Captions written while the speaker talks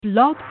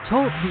Blog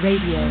Talk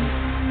Radio.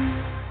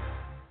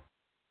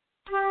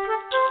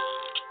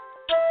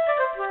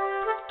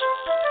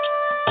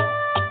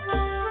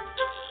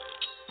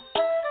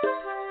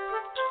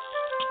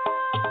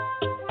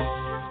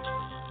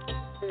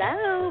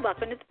 Hello,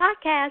 welcome to the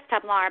podcast. I'm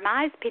Laura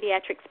Mize,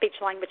 pediatric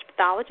speech-language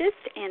pathologist,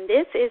 and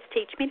this is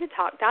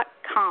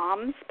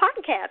TeachMeToTalk.com's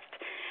podcast.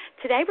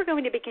 Today we're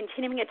going to be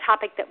continuing a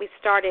topic that we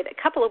started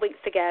a couple of weeks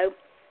ago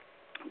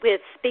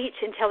with speech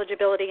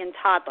intelligibility in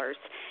toddlers.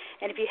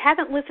 And if you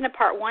haven't listened to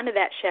part one of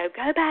that show,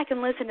 go back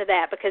and listen to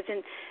that because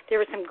there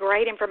was some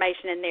great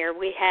information in there.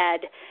 We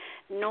had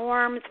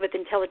norms with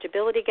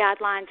intelligibility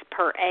guidelines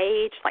per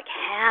age, like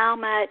how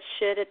much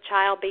should a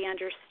child be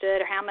understood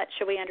or how much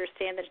should we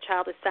understand that a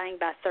child is saying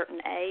by a certain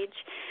age.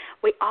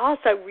 We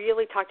also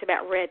really talked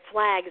about red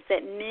flags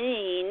that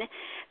mean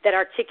that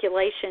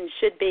articulation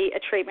should be a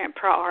treatment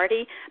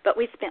priority, but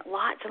we spent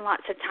lots and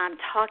lots of time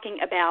talking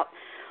about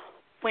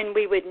when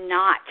we would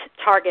not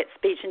target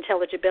speech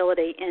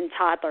intelligibility in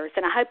toddlers.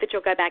 And I hope that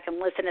you'll go back and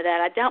listen to that.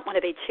 I don't want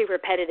to be too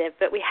repetitive,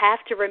 but we have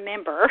to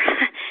remember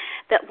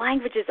that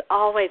language is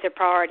always a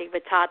priority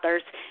with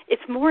toddlers.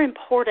 It's more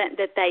important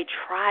that they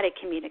try to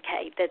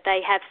communicate, that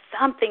they have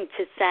something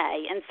to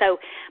say. And so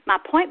my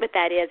point with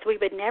that is we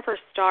would never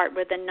start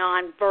with a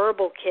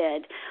nonverbal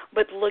kid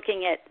with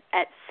looking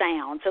at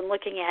sounds and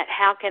looking at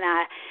how can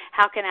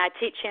I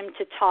teach him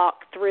to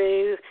talk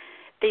through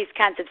these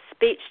kinds of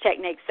speech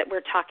techniques that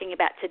we're talking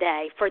about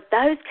today. For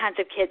those kinds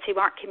of kids who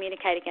aren't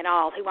communicating at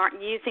all, who aren't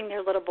using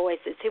their little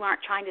voices, who aren't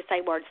trying to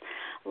say words,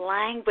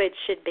 language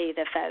should be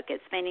the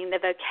focus, meaning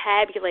the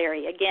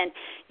vocabulary, again,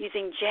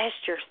 using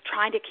gestures,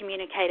 trying to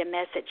communicate a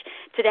message.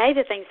 Today,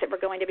 the things that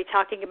we're going to be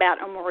talking about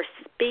are more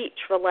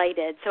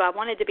speech-related, so I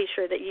wanted to be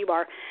sure that you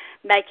are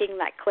making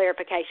that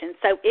clarification.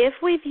 So if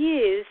we've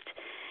used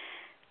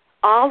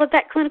all of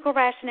that clinical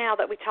rationale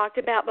that we talked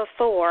about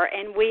before,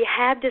 and we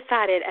have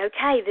decided,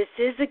 okay, this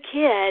is a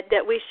kid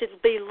that we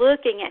should be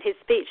looking at his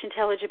speech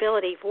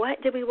intelligibility. What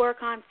do we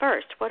work on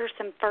first? What are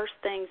some first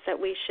things that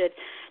we should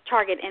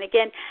target? And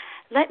again,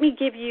 let me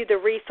give you the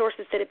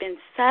resources that have been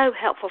so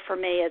helpful for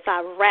me as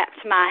I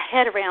wrapped my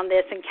head around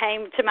this and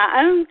came to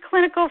my own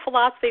clinical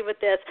philosophy with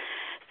this.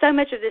 So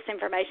much of this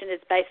information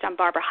is based on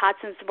Barbara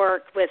Hodson's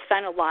work with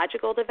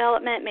phonological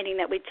development, meaning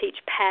that we teach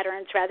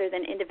patterns rather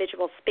than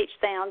individual speech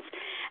sounds.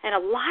 And a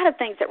lot of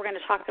things that we're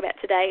going to talk about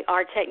today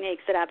are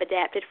techniques that I've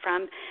adapted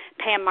from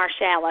Pam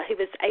Marshalla, who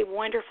is a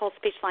wonderful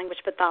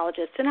speech-language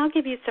pathologist. And I'll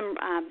give you some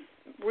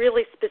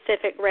really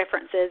specific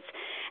references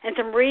and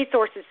some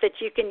resources that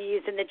you can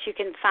use and that you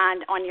can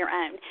find on your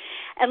own.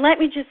 And let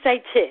me just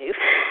say, too,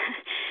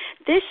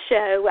 this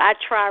show I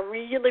try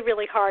really,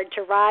 really hard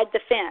to ride the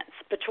fence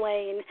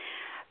between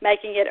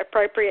making it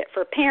appropriate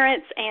for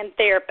parents and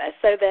therapists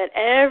so that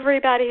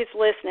everybody who's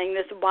listening,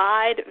 this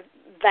wide,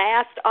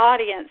 vast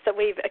audience that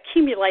we've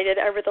accumulated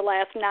over the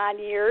last 9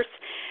 years,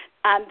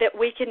 that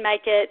we can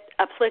make it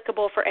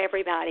applicable for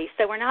everybody.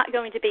 So we're not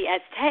going to be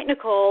as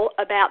technical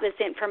about this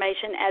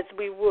information as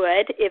we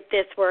would if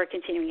this were a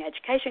continuing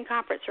education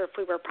conference or if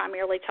we were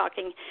primarily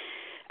talking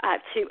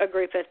to a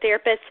group of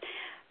therapists.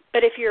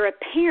 But if you're a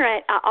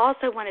parent, I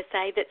also want to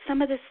say that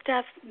some of this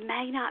stuff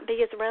may not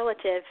be as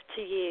relative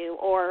to you,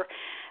 or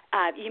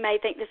you may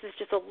think this is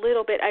just a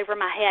little bit over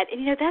my head.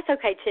 And, that's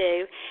okay,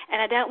 too. And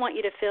I don't want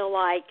you to feel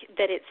like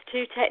that it's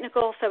too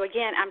technical. So,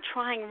 again, I'm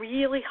trying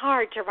really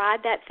hard to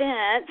ride that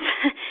fence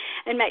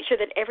and make sure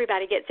that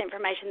everybody gets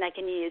information they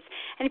can use.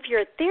 And if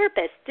you're a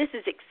therapist, this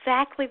is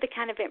exactly the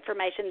kind of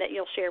information that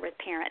you'll share with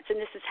parents.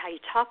 And this is how you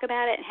talk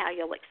about it and how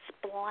you'll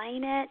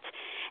explain it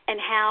and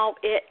how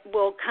it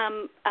will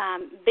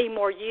be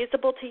more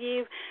usable to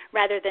you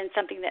rather than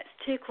something that's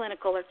too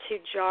clinical or too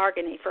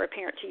jargony for a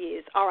parent to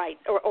use, all right,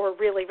 or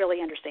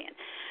really understand.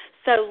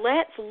 So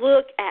let's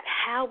look at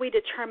how we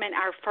determine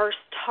our first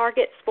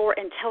targets for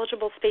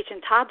intelligible speech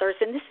in toddlers.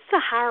 And this is a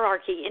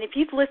hierarchy. And if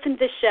you've listened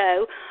to the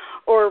show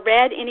or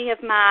read any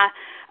of my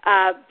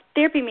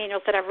therapy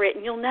manuals that I've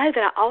written, you'll know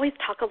that I always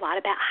talk a lot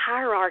about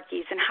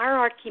hierarchies. And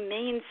hierarchy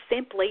means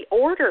simply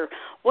order.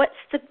 What's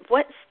the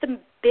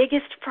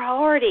biggest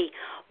priority?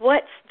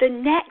 What's the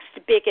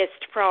next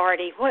biggest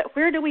priority?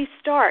 Where do we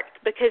start?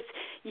 Because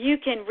you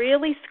can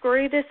really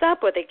screw this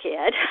up with a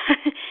kid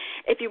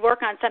if you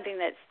work on something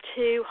that's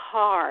too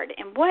hard.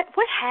 And what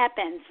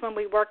happens when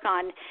we work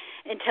on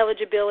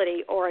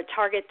intelligibility or a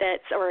target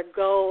or a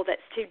goal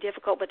that's too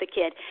difficult with a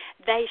kid?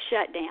 They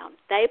shut down.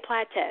 They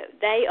plateau.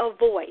 They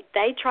avoid.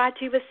 They try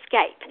to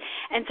escape.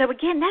 And so,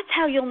 again, that's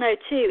how you'll know,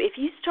 too. If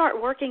you start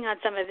working on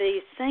some of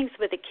these things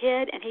with a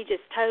kid and he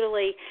just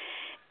totally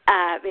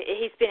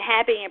he's been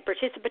happy and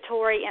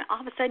participatory, and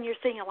all of a sudden you're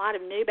seeing a lot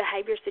of new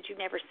behaviors that you've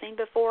never seen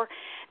before,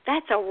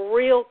 that's a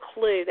real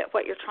clue that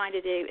what you're trying to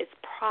do is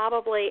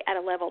probably at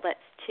a level that's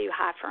too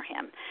high for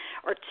him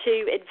or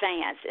too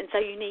advanced. And so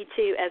you need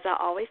to, as I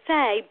always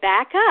say,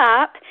 back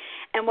up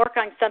and work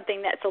on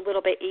something that's a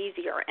little bit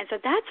easier. And so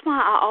that's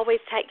why I always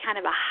take kind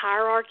of a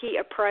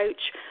hierarchy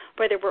approach,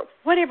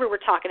 whatever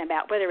we're talking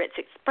about, whether it's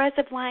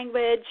expressive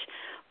language,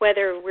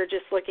 whether we're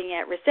just looking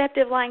at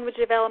receptive language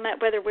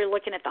development, whether we're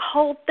looking at the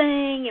whole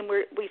thing, and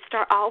we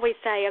always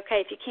say,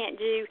 okay, if you can't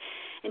do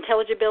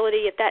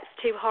intelligibility, if that's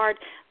too hard,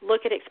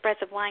 look at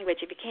expressive language.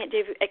 If you can't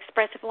do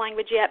expressive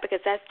language yet because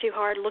that's too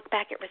hard, look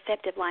back at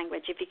receptive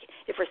language.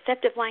 If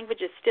receptive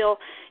language is still,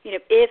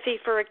 iffy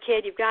for a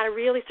kid, you've got to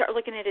really start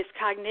looking at his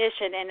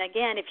cognition. And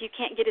again, if you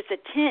can't get his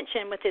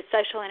attention with his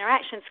social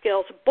interaction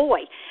skills,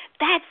 boy,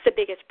 that's the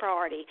biggest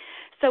priority.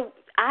 So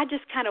I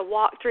just kind of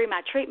walked through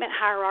my treatment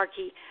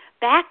hierarchy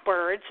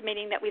backwards,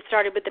 meaning that we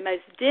started with the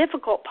most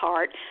difficult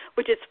part,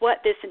 which is what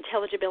this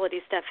intelligibility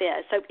stuff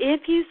is. So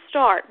if you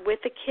start with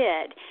a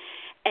kid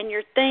and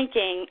you're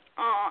thinking,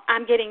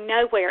 I'm getting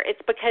nowhere,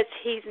 it's because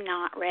he's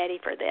not ready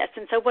for this.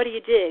 And so what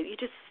do? You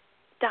just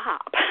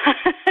stop.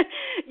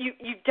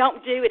 You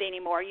don't do it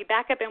anymore. You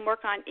back up and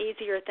work on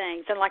easier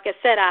things. And like I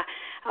said,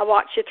 I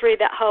walked you through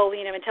that whole,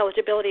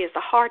 intelligibility is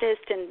the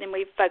hardest, and then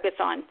we focus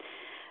on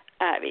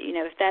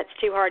if that's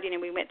too hard,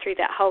 we went through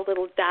that whole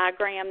little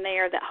diagram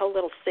there, that whole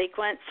little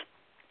sequence.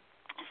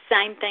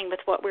 Same thing with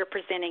what we're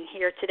presenting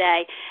here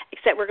today,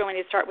 except we're going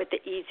to start with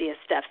the easiest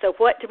stuff. So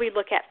what do we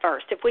look at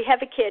first? If we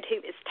have a kid who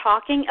is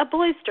talking a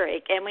blue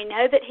streak, and we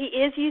know that he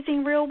is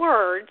using real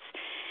words,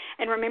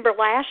 and remember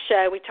last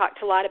show we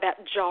talked a lot about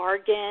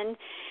jargon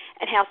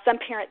and how some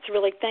parents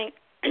really think,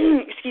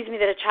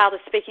 that a child is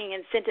speaking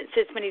in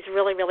sentences when he's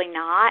really, really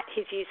not.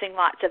 He's using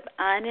lots of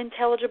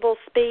unintelligible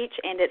speech,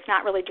 and it's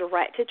not really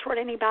directed toward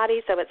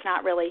anybody, so it's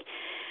not really,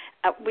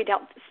 we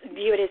don't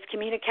view it as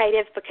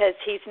communicative because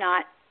he's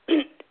not,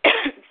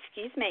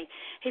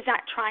 he's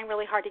not trying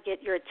really hard to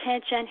get your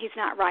attention. He's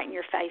not right in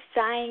your face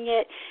saying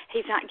it.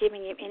 He's not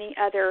giving you any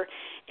other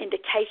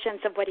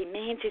indications of what he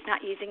means. He's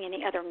not using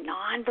any other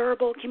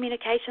nonverbal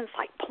communications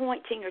like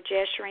pointing or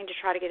gesturing to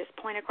try to get his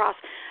point across.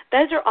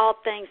 Those are all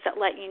things that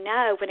let you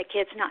know when a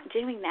kid's not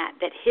doing that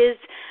his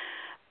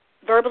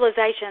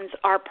verbalizations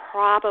are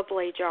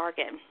probably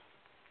jargon.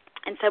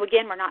 And so,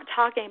 again, we're not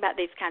talking about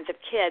these kinds of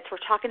kids.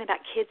 We're talking about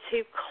kids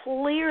who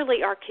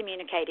clearly are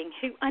communicating,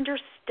 who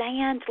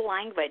understand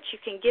language. You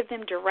can give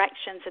them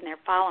directions and they're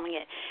following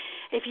it.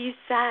 If you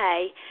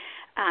say,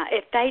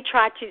 if they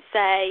try to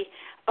say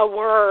a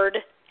word,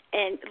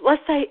 and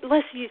let's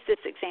use this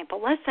example.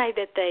 Let's say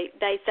that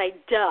they say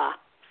duh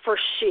for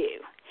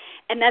shoe.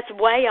 And that's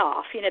way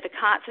off. The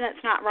consonant's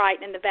not right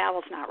and the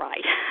vowel's not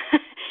right.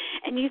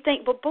 And you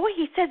think, well, boy,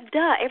 he says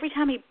duh. Every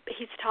time he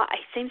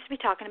seems to be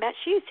talking about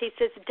shoes. He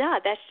says duh.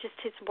 That's just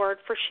his word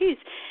for shoes.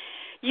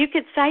 You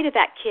could say to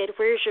that kid,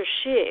 where's your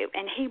shoe?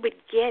 And he would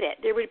get it.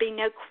 There would be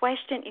no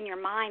question in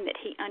your mind that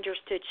he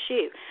understood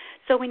shoe.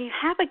 So when you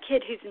have a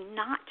kid who's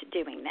not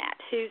doing that,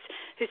 who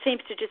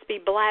seems to just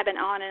be blabbing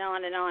on and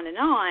on and on and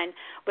on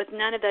with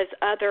none of those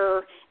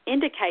other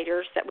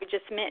indicators that we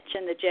just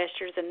mentioned, the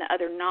gestures and the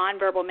other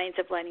nonverbal means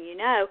of letting you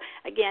know,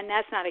 again,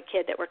 that's not a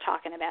kid that we're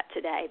talking about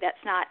today. That's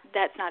not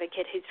a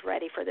kid who's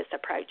ready for this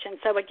approach. And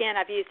so, again,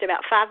 I've used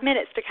about 5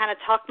 minutes to kind of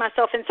talk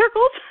myself in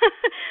circles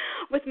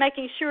with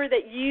making sure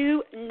that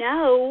you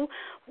know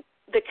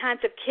the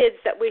kinds of kids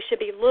that we should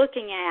be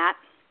looking at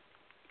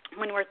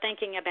when we're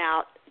thinking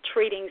about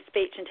treating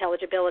speech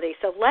intelligibility.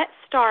 So let's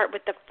start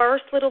with the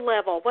first little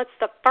level. What's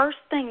the first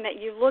thing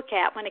that you look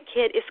at when a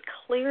kid is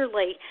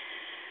clearly,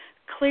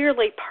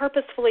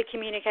 purposefully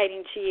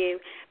communicating to you,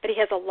 but he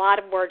has a lot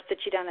of words that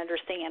you don't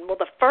understand? Well,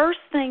 the first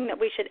thing that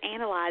we should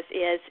analyze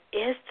is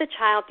the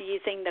child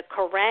using the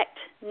correct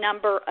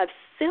number of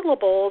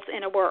syllables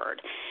in a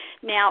word?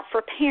 Now,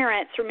 for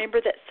parents,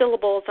 remember that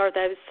syllables are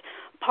those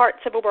parts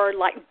of a word,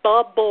 like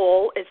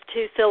bull is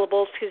 2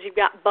 syllables because you've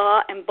got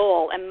ba and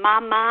bull. And ma,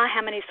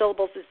 how many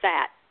syllables is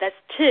that? That's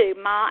 2,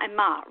 ma and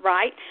ma,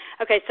 right?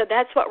 Okay, so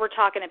that's what we're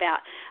talking about.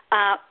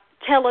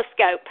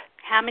 Telescope,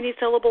 how many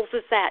syllables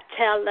is that?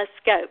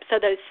 Telescope. So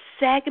those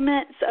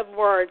segments of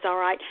words, all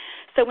right?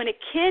 So when a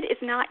kid is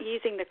not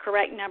using the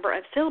correct number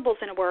of syllables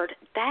in a word,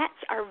 that's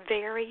our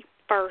very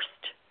first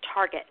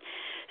target.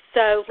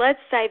 So let's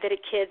say that a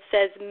kid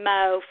says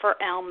mo for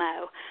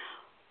Elmo,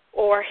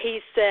 or he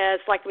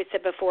says, like we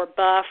said before,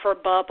 buff or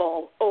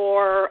bubble,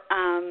 or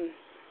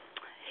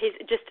he's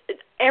just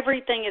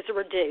everything is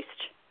reduced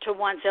to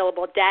one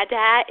syllable.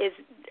 Dada is,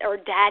 or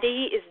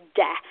daddy is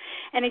da.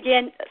 And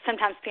again,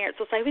 sometimes parents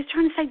will say, well, he's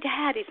trying to say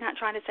dad. He's not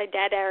trying to say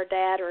dada or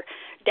dad or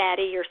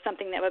daddy or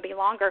something that would be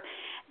longer.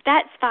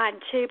 That's fine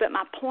too, but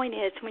my point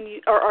is when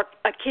you, or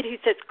a kid who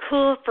says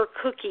ku for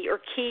cookie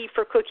or key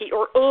for cookie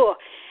or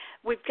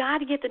we've got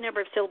to get the number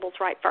of syllables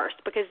right first,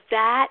 because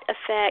that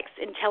affects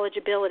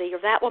intelligibility, or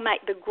that will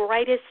make the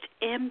greatest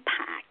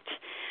impact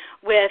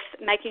with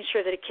making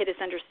sure that a kid is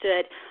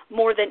understood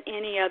more than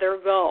any other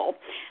goal.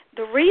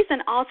 The reason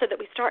also that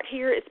we start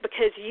here is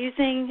because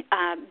using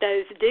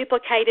those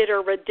duplicated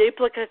or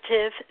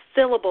reduplicative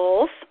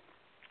syllables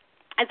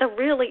is a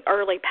really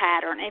early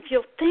pattern. If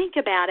you'll think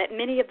about it,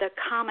 many of the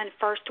common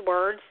first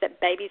words that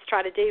babies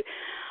try to do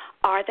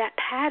are that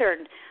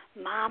pattern: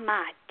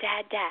 mama,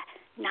 dada,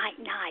 night.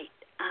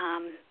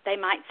 They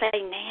might say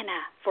nana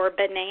for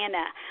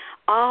banana.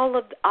 All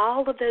of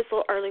those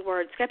little early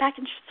words. Go back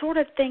and sort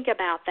of think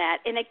about that.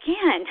 And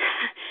again,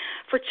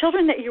 For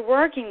children that you're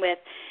working with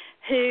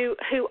who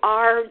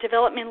are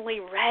developmentally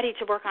ready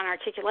to work on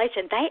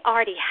articulation, they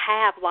already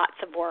have lots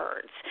of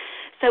words.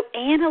 So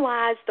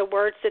analyze the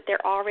words that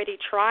they're already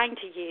trying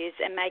to use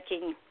and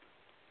making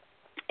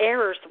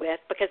errors with,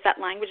 because that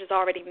language is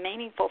already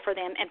meaningful for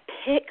them, and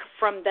pick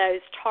from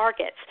those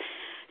targets.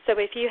 So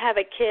if you have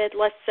a kid,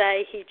 let's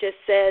say he just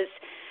says,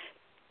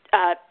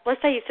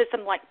 let's say he says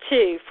something like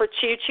 "two" for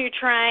choo-choo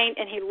train,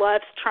 and he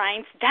loves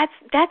trains.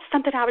 That's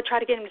something I would try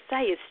to get him to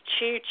say is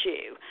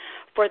choo-choo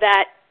for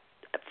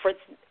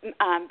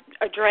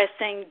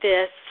addressing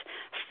this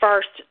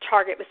first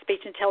target with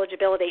speech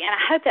intelligibility. And I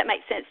hope that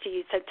makes sense to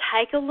you. So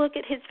take a look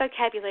at his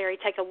vocabulary,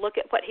 take a look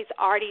at what he's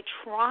already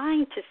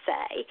trying to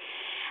say,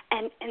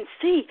 and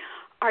see,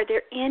 are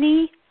there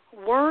any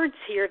words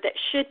here that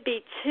should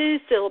be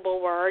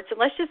two-syllable words? And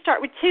let's just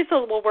start with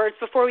two-syllable words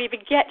before we even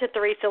get to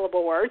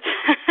three-syllable words.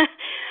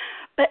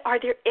 But are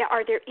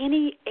there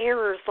any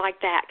errors like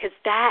that? Because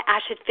that I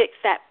should fix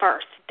that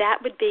first. That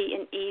would be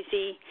an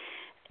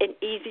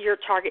easier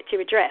target to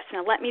address.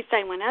 Now, let me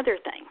say one other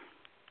thing.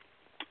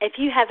 If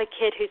you have a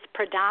kid who's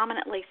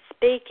predominantly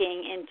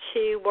speaking in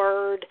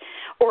two-word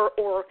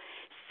or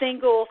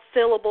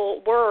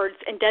single-syllable words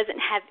and doesn't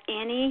have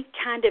any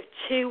kind of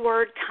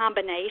two-word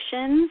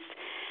combinations,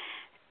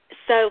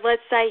 so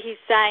let's say he's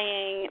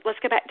saying, let's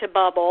go back to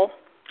bubble.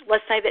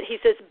 Let's say that he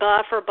says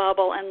 "buh" for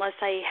bubble, and let's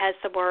say he has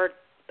the word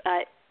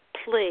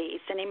please,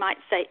 and he might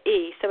say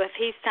 "e." So if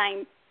he's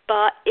saying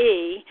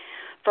 "but-e"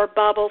 for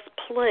bubbles,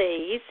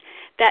 please,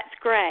 that's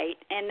great,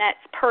 and that's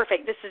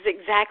perfect. This is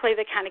exactly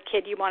the kind of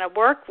kid you want to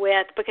work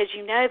with, because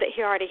you know that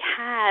he already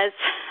has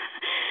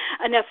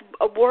enough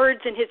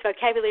words in his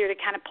vocabulary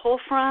to kind of pull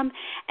from,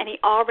 and he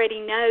already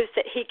knows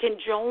that he can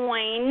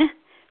join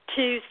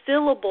two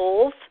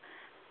syllables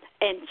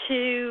and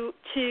two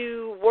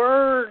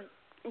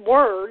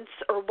words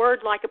or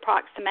word-like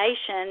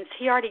approximations.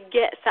 He already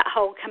gets that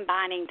whole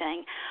combining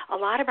thing. A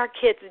lot of our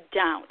kids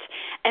don't.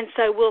 And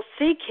so we'll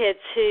see kids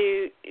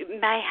who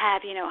may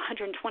have,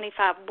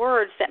 125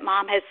 words that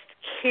mom has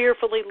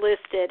carefully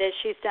listed as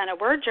she's done a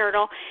word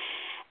journal,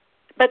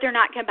 but they're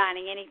not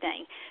combining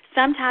anything.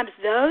 Sometimes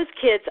those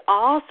kids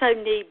also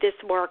need this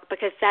work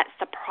because that's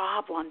the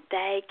problem.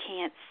 They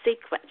can't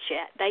sequence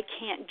yet. They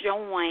can't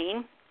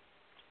join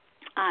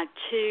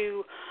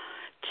two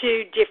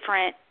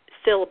different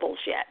syllables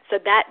yet. So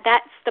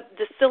that's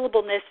the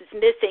syllableness is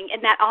missing,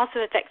 and that also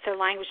affects their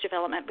language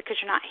development because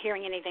you're not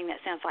hearing anything that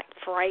sounds like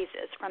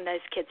phrases from those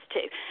kids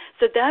too.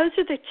 So those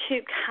are the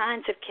two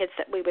kinds of kids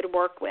that we would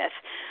work with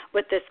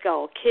this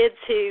goal. Kids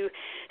who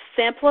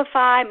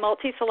simplify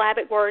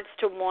multisyllabic words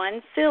to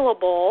one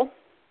syllable,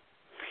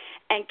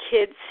 and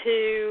kids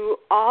who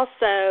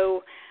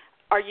also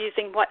are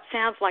using what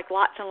sounds like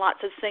lots and lots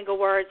of single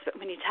words, but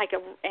when you take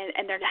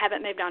and they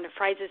haven't moved on to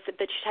phrases, but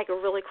you take a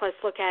really close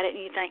look at it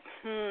and you think,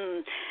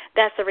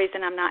 that's the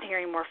reason I'm not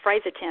hearing more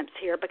phrase attempts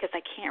here, because I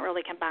can't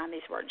really combine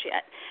these words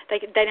yet. They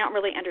don't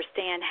really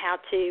understand how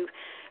to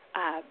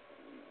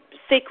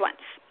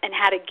sequence and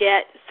how to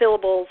get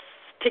syllables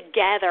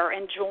together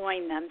and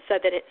join them so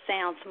that it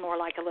sounds more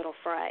like a little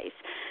phrase.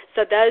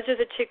 So those are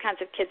the two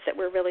kinds of kids that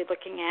we're really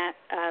looking at,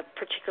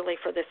 particularly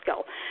for this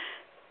goal.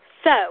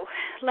 So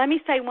let me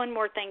say one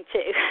more thing,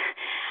 too.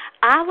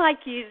 I like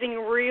using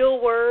real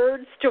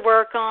words to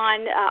work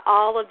on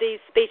all of these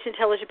speech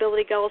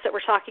intelligibility goals that we're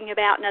talking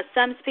about. Now,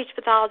 some speech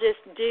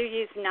pathologists do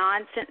use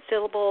nonsense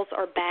syllables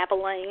or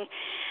babbling.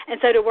 And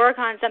so to work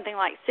on something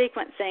like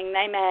sequencing,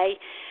 they may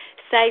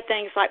say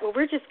things like, well,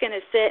 we're just going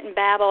to sit and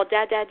babble,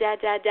 da, da, da,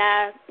 da,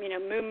 da, moo,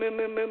 moo, moo,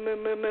 moo, moo,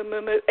 moo, moo,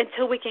 moo, moo,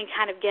 until we can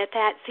kind of get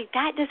that. See,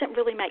 that doesn't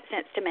really make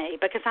sense to me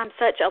because I'm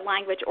such a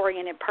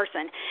language-oriented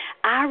person.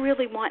 I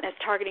really want us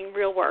targeting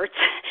real words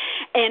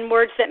and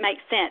words that make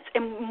sense,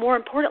 and more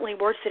importantly,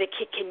 words that a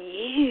kid can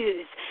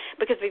use,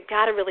 because we've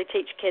got to really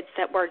teach kids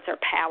that words are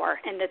power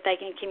and that they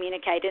can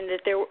communicate, and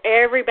that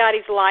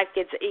everybody's life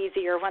gets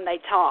easier when they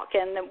talk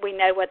and that we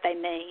know what they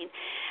mean.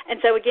 And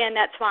so, again,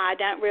 that's why I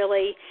don't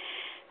really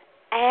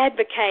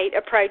advocate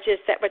approaches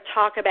that would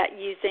talk about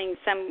using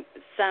some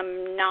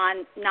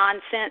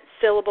nonsense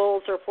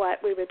syllables, or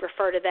what we would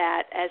refer to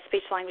that as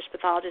speech-language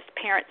pathologists.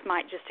 Parents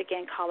might just,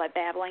 again, call it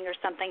babbling or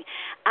something.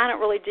 I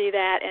don't really do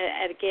that,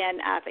 and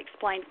again, I've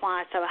explained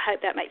why, so I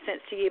hope that makes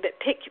sense to you. But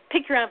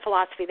pick your own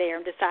philosophy there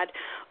and decide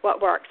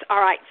what works. All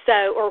right,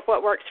 so, or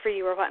what works for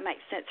you or what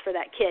makes sense for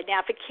that kid.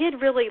 Now, if a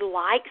kid really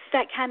likes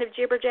that kind of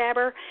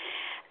jibber-jabber,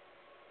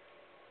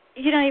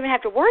 you don't even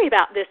have to worry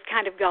about this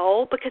kind of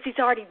goal because he's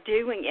already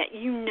doing it.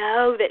 You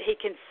know that he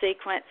can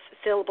sequence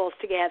syllables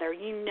together.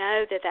 You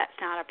know that that's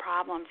not a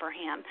problem for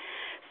him.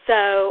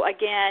 So,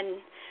 again,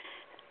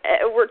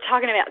 we're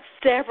talking about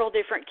several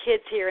different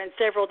kids here and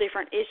several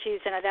different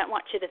issues, and I don't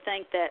want you to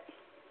think that,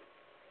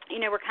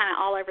 we're kind of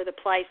all over the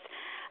place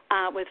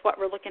with what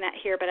we're looking at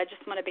here, but I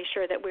just want to be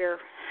sure that we're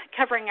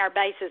covering our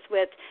bases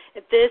with,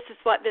 if this is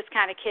what this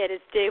kind of kid is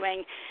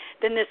doing,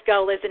 then this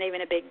goal isn't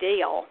even a big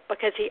deal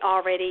because he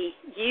already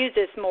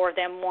uses more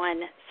than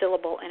one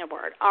syllable in a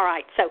word. All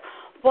right, so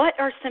what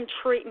are some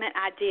treatment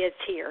ideas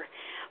here?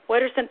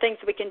 What are some things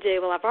we can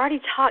do? Well, I've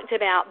already talked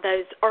about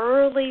those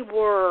early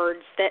words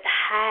that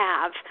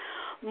have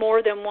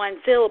more than one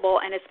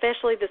syllable, and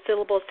especially the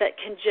syllables that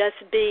can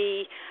just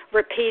be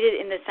repeated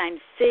in the same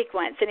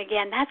sequence. And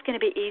again, that's going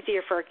to be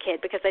easier for a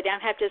kid because they don't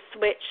have to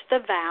switch the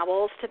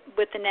vowels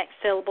with the next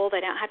syllable.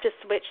 They don't have to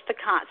switch the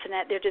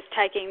consonant. They're just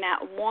taking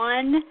that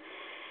one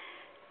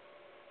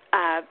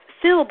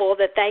syllable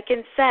that they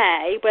can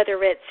say,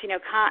 whether it's,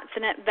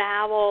 consonant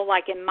vowel,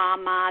 like in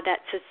mama,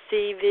 that's a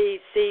CV,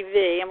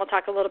 and we'll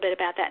talk a little bit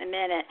about that in a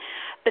minute.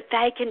 But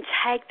they can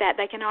take that.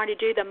 They can already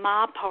do the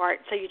ma part,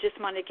 so you just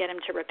want to get them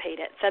to repeat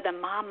it. So the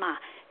mama,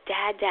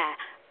 dada,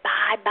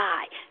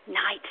 bye-bye,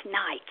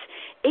 night.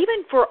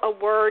 Even for a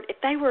word, if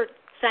they were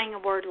saying a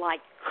word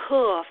like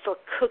kuh for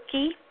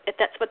cookie, if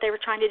that's what they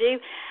were trying to do,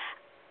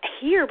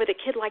 here with a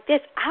kid like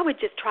this, I would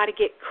just try to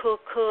get kuh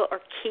or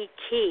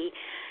ki.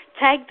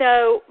 Take,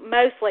 though,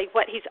 mostly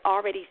what he's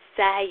already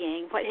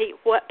saying,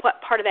 what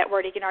part of that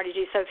word he can already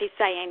do. So if he's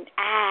saying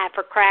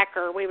for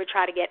cracker, we would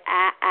try to get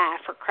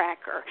for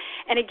cracker.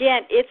 And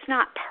again, it's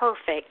not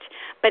perfect,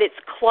 but it's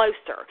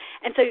closer.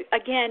 And so,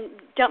 again,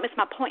 don't miss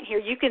my point here.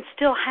 You can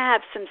still have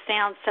some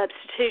sound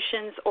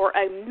substitutions or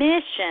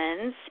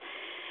omissions,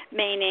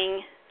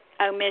 meaning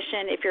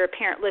omission, if you're a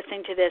parent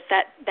listening to this,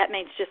 that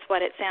means just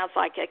what it sounds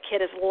like. A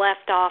kid has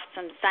left off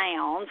some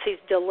sounds.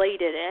 He's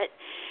deleted it.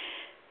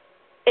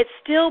 It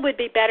still would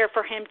be better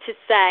for him to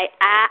say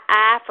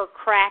I for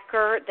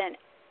cracker than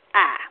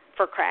I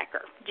for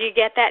cracker. Do you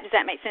get that? Does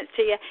that make sense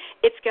to you?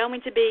 It's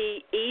going to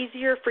be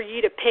easier for you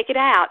to pick it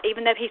out,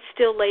 even though he's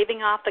still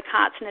leaving off the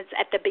consonants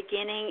at the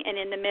beginning and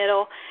in the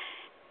middle,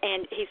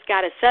 and he's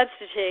got to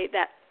substitute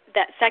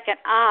that second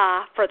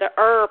for the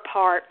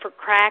part for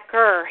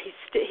cracker.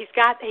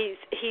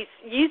 He's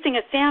using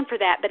a sound for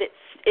that, but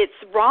it's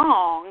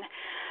wrong,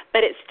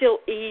 but it's still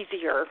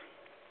easier.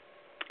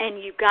 And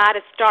you've got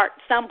to start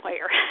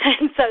somewhere.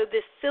 And so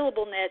this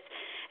syllableness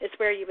is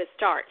where you would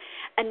start.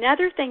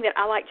 Another thing that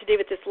I like to do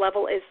at this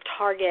level is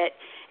target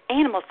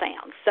animal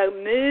sounds. So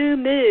moo,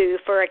 moo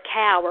for a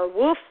cow, or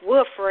woof,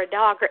 woof for a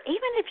dog, or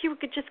even if you were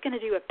just going to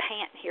do a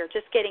pant here,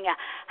 just getting a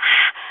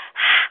ha,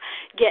 ha,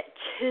 get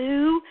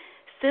two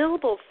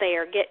syllables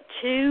there, get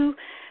two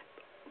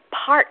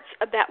parts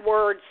of that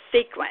word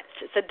sequenced.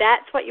 So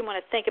that's what you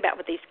want to think about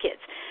with these kids.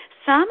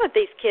 Some of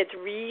these kids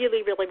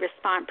really, really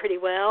respond pretty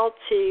well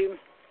to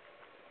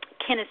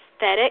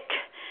kinesthetic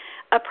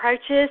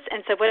approaches.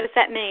 And so what does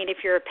that mean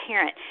if you're a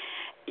parent?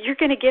 You're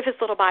going to give his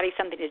little body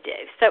something to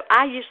do. So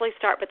I usually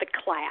start with a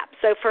clap.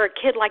 So for a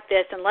kid like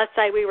this, and let's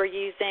say we were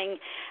using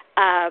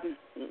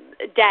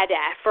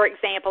dada, for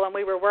example, and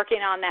we were working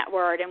on that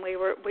word, and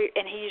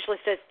and he usually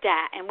says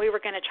da, and we were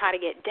going to try to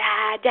get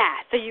da.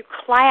 So you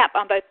clap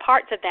on both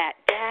parts of that,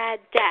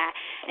 da,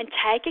 and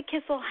take a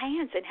kid's little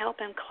hands and help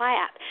him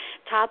clap.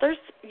 Toddlers,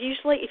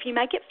 usually, if you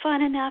make it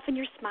fun enough and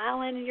you're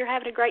smiling and you're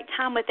having a great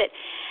time with it,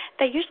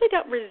 they usually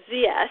don't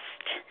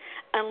resist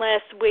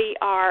unless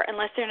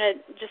they're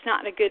just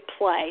not in a good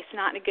place,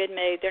 not in a good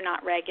mood, they're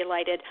not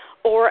regulated,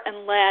 or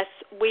unless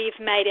we've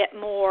made it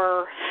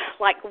more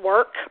like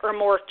work or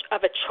more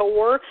of a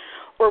chore,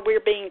 or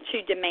we're being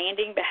too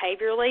demanding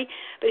behaviorally.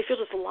 But if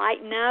you'll just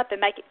lighten up and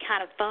make it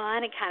kind of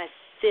fun and kind of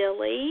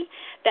silly,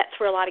 that's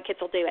where a lot of kids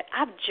will do it.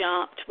 I've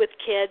jumped with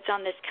kids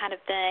on this kind of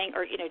thing,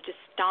 or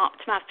just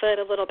stomped my foot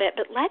a little bit,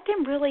 but let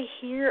them really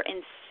hear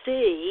and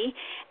see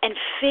and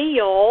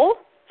feel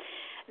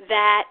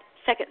that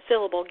second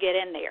syllable get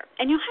in there.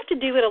 And you'll have to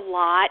do it a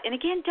lot. And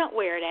again, don't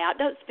wear it out.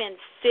 Don't spend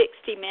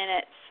 60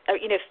 minutes or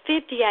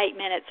 58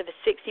 minutes of a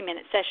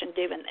 60-minute session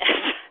doing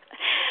this.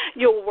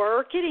 You'll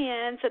work it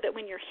in so that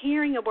when you're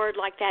hearing a word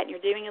like that and you're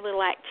doing a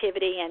little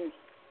activity and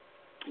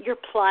you're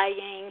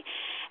playing,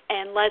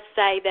 and let's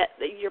say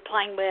that you're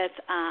playing with,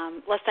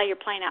 let's say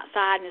you're playing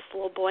outside and this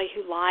little boy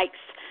who likes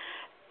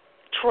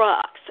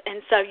trucks,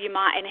 and so you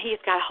might, and he's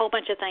got a whole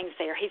bunch of things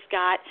there. He's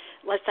got,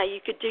 let's say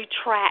you could do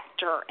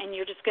tractor, and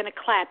you're just going to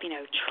clap,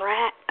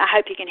 I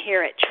hope you can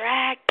hear it,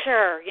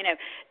 tractor,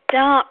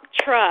 dump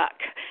truck,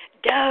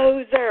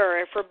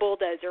 dozer for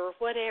bulldozer, or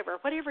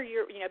whatever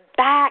you're,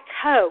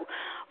 backhoe,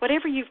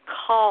 whatever you've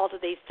called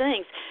these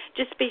things,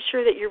 just be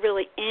sure that you're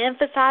really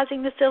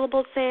emphasizing the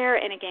syllables there,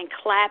 and again,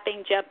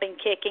 clapping, jumping,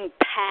 kicking,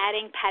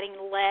 patting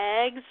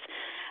legs,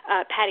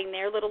 patting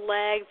their little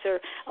legs, or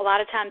a lot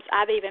of times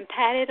I've even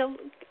patted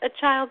a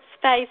child's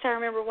face. I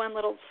remember one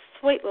little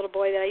sweet little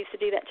boy that I used to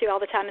do that to all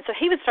the time, and so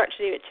he would start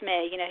to do it to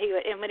me.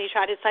 And when he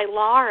tried to say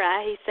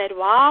Laura, he said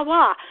wah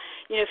wah,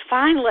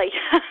 finally,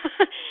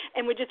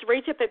 and would just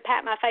reach up and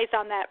pat my face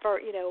on that for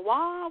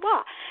wah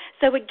wah.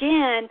 So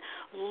again,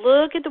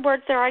 look at the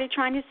words they're already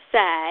trying to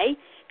say.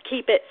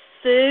 Keep it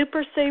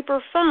super,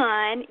 super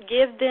fun.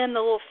 Give them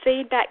the little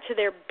feedback to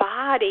their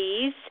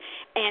bodies,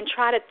 and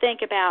try to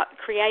think about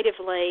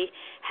creatively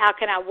how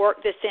can I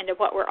work this into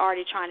what we're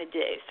already trying to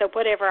do. So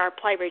whatever our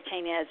play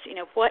routine is,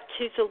 what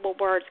two-syllable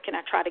words can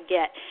I try to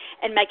get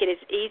and make it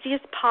as easy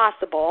as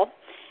possible.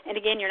 And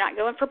again, you're not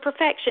going for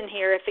perfection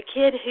here. If a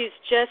kid who's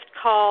just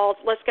called,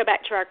 let's go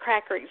back to our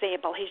cracker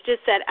example, he's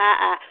just said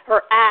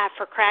or I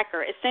for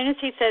cracker. As soon as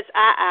he says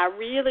I,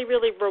 really,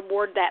 really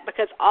reward that,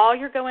 because all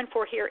you're going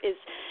for here is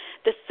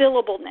the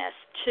syllableness,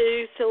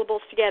 2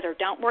 syllables together.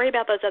 Don't worry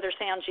about those other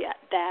sounds yet.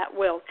 That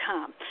will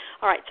come.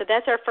 All right, so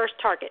that's our first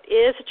target.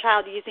 Is a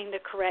child using the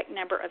correct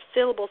number of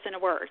syllables in a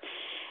word?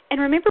 And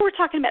remember, we're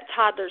talking about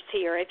toddlers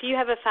here. If you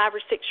have a 5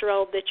 or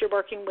 6-year-old that you're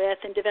working with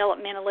and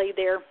developmentally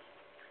they're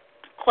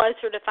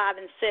closer to 5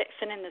 and 6,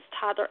 and in this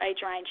toddler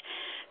age range,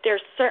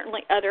 there's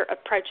certainly other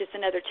approaches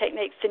and other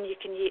techniques that you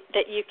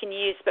can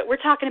use. But we're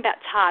talking about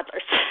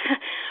toddlers.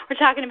 We're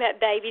talking about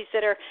babies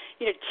that are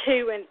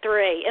 2 and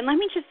 3. And let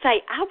me just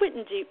say, I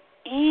wouldn't do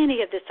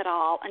any of this at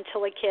all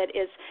until a kid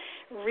is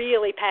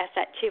really past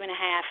that 2.5,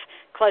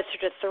 closer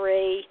to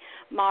 3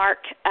 mark.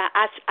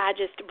 I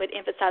just would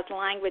emphasize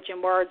language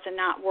and words and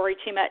not worry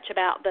too much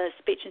about the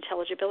speech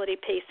intelligibility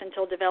piece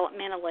until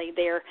developmentally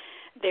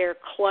they're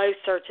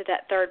closer to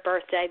that 3rd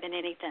birthday than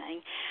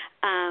anything.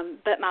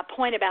 But my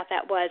point about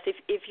that was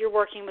if you're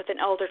working with an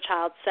older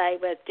child, say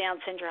with Down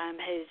syndrome,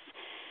 who's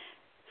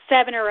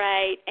 7 or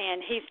 8,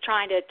 and he's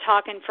trying to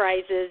talk in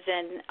phrases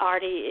and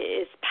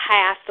already is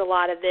past a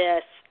lot of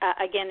this,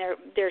 again,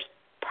 there's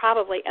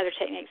probably other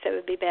techniques that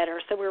would be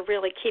better. So we're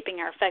really keeping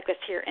our focus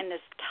here in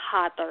this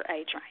toddler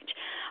age range.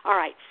 All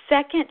right,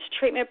 second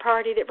treatment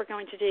priority that we're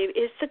going to do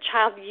is the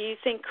child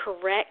using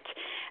correct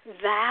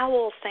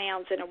vowel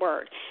sounds in a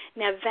word.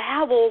 Now,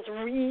 vowels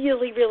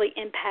really, really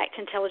impact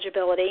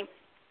intelligibility.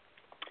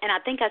 And I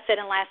think I said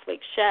in last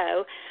week's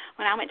show,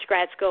 when I went to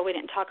grad school, we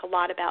didn't talk a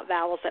lot about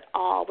vowels at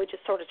all. We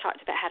just sort of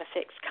talked about how to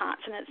fix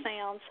consonant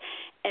sounds.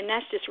 And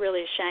that's just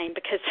really a shame,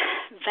 because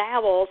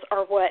vowels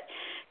are what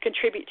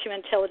contribute to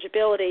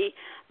intelligibility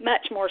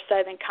much more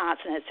so than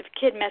consonants. If a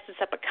kid messes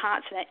up a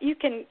consonant, you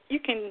can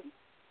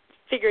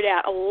figure it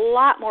out a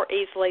lot more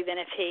easily than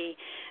if he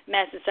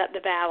messes up the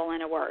vowel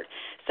in a word.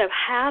 So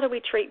how do we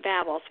treat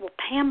vowels? Well,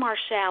 Pam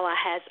Marshalla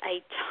has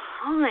a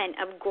ton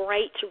of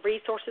great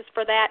resources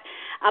for that.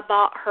 I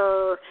bought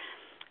her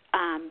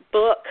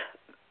book,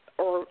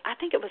 or I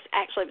think it was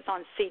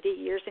on CD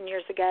years and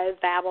years ago,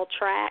 Vowel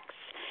Tracks.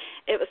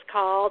 It was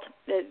called,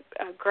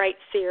 a great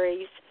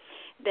series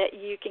that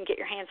you can get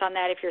your hands on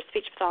that if you're a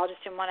speech pathologist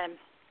and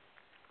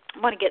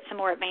want to get some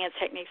more advanced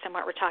techniques than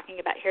what we're talking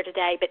about here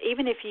today. But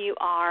even if you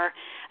are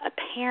a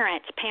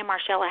parent, Pam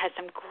Marshalla has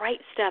some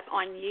great stuff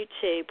on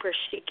YouTube where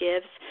she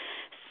gives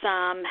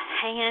some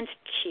hand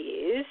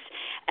cues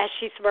as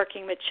she's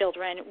working with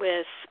children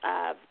with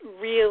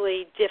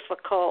really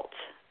difficult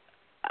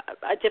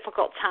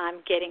time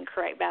getting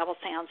correct vowel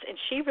sounds. And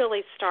she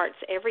really starts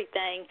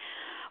everything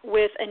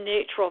with a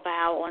neutral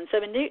vowel. And so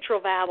a neutral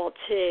vowel,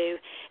 too,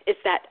 is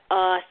that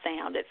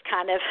sound. It's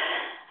kind of,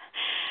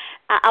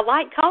 I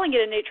like calling it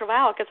a neutral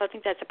vowel because I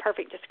think that's a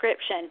perfect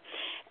description.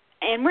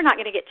 And we're not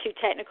going to get too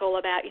technical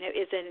about,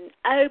 is it an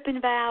open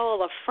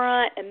vowel, a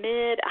front, a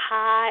mid, a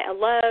high, a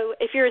low?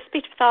 If you're a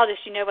speech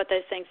pathologist, you know what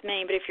those things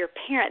mean. But if you're a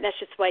parent, that's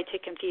just way too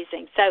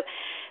confusing. So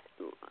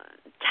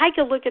take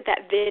a look at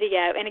that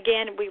video. And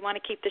again, we want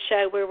to keep the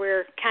show where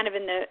we're kind of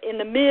in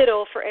the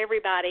middle for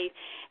everybody.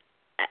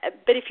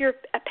 But if you're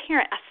a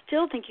parent, I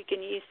still think you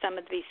can use some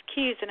of these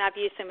cues, and I've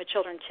used them with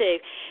children too.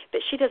 But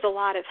she does a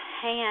lot of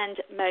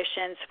hand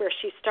motions where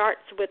she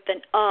starts with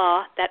an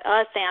that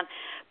sound,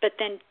 but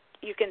then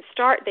you can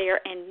start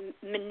there and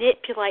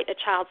manipulate a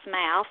child's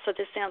mouth. So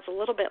this sounds a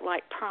little bit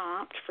like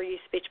prompt for you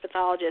speech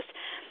pathologists.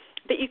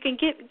 But you can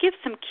give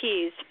some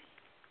cues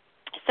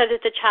so that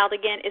the child,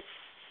 again, is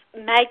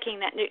making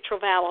that neutral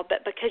vowel,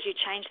 but because you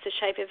change the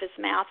shape of his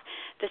mouth,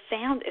 the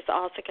sound is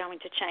also going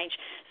to change.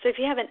 So if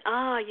you have an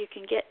you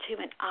can get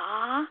to an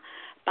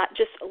by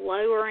just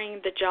lowering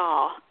the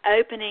jaw,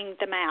 opening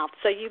the mouth.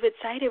 So you would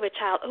say to a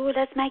child,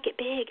 let's make it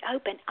big,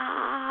 open,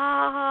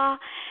 I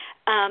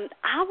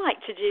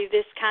like to do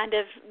this kind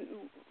of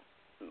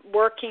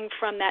working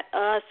from that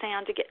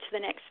sound to get to the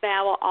next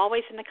vowel,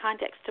 always in the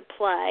context of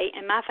play.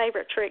 And my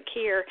favorite trick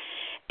here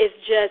is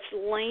just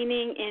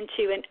leaning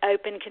into an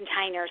open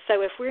container.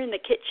 So if we're in the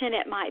kitchen,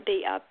 it might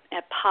be a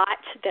pot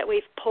that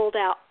we've pulled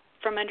out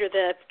from under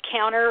the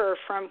counter or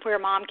from where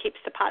Mom keeps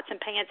the pots and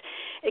pans.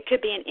 It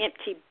could be an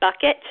empty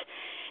bucket.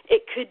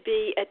 It could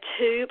be a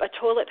tube, a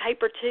toilet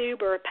paper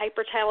tube or a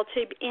paper towel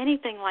tube,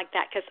 anything like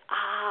that, because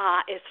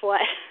is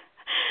what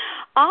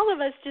all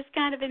of us just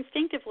kind of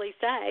instinctively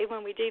say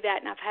when we do that,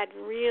 and I've had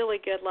really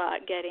good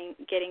luck getting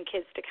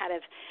kids to kind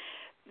of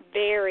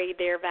vary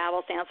their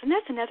vowel sounds. And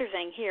that's another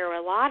thing here.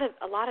 A lot of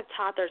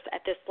toddlers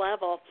at this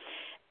level,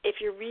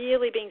 if you're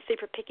really being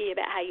super picky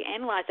about how you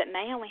analyze it,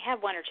 may only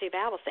have 1 or 2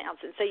 vowel sounds,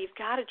 and so you've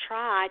got to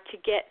try to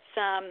get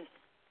some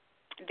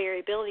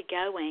variability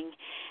going.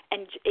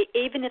 And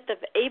even if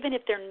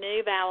their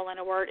new vowel in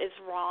a word is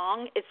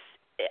wrong,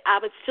 I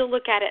would still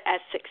look at it as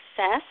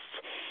success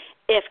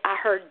if I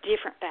heard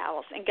different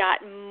vowels and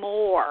got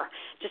more,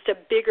 just a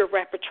bigger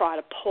repertoire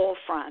to pull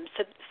from.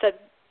 So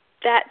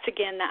that's,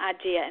 again, the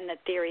idea and the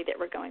theory that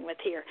we're going with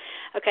here.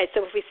 Okay,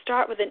 so if we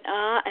start with an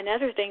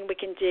another thing we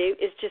can do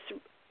is just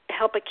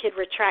help a kid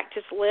retract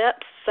his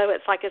lips so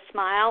it's like a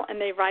smile and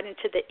move right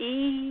into the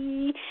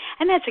E,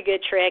 and that's a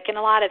good trick. And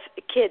a lot of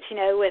kids,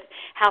 with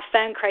how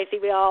phone crazy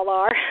we all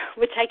are,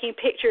 with taking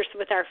pictures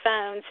with our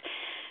phones,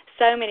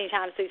 so many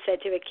times we've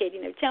said to a kid,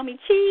 tell me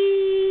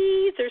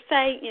cheese, or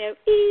say,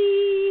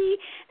 E.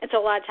 And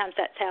so a lot of times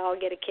that's how I'll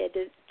get a kid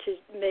to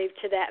move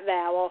to that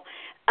vowel.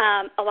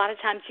 A lot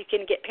of times you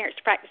can get parents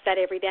to practice that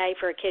every day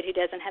for a kid who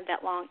doesn't have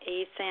that long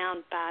E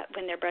sound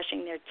when they're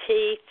brushing their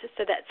teeth.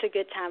 So that's a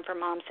good time for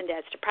moms and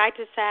dads to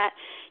practice that.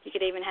 You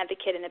could even have the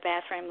kid in the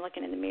bathroom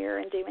looking in the mirror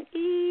and doing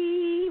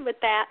E with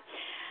that.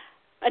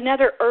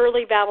 Another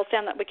early vowel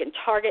sound that we can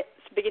target,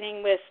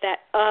 beginning with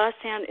that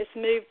sound, is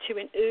move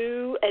to an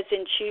oo, as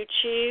in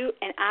choo-choo.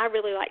 And I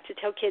really like to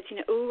tell kids,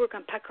 ooh, we're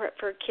going to pucker up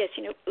for a kiss.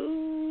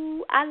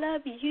 Ooh, I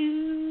love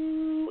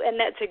you. And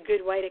that's a good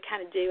way to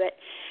kind of do it.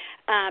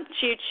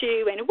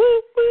 Choo-choo and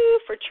woo-woo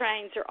for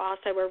trains are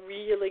also a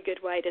really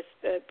good way to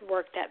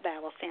work that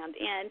vowel sound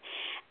in.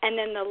 And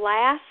then the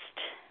last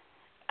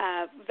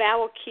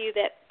vowel cue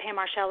that Pam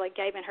Marshalla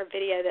gave in her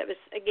video that was,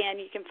 again,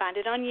 you can find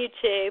it on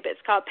YouTube.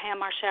 It's called Pam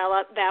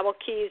Marshalla Vowel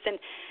Cues. And,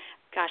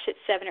 gosh, it's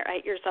 7 or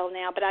 8 years old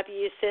now, but I've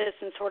used this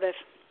and sort of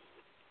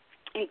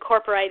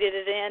incorporated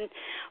it in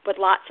with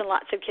lots and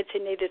lots of kids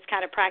who need this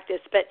kind of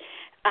practice. But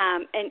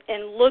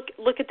and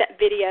look at that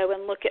video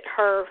and look at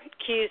her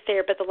cues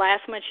there. But the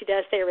last one she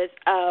does there is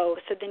O.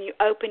 So then you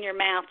open your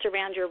mouth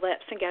around your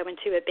lips and go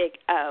into a big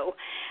O.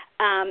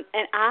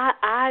 And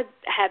I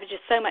have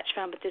just so much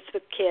fun with this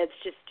with kids,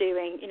 just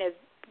doing,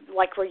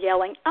 like we're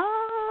yelling,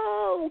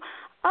 oh,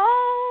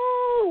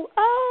 oh,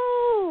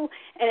 oh.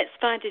 And it's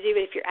fun to do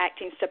it if you're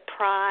acting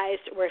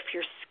surprised or if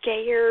you're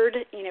scared,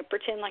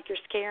 pretend like you're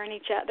scaring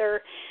each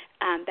other.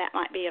 That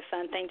might be a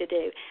fun thing to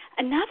do.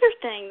 Another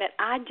thing that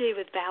I do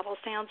with vowel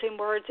sounds in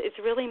words is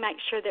really make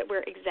sure that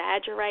we're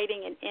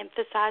exaggerating and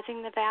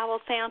emphasizing the vowel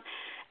sound.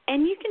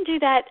 And you can do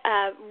that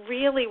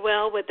really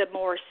well with the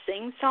more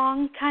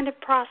sing-song kind of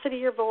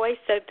prosody or voice.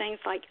 So things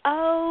like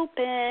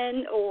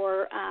open,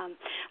 or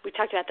we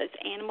talked about those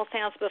animal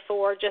sounds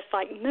before, just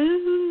like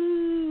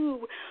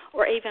moo,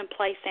 or even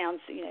play sounds,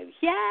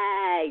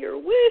 yay,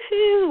 or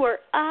woohoo, or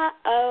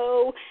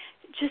uh-oh.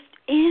 Just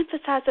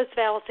emphasize those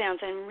vowel sounds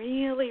and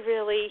really,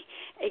 really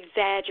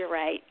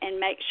exaggerate and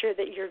make sure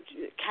that you're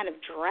kind of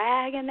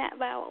dragging that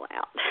vowel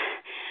out.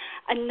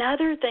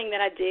 Another thing that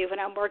I do when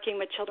I'm working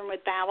with children with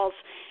vowels,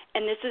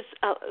 and this is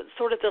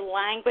sort of the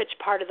language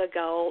part of the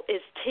goal, is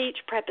teach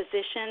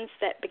prepositions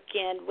that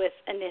begin with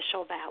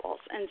initial vowels.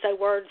 And so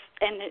words,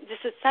 and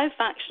this is so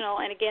functional,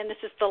 and again,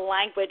 this is the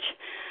language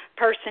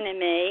person in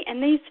me,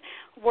 and these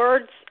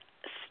words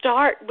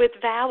start with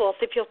vowels.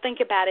 If you'll think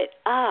about it,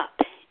 up,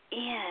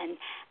 in,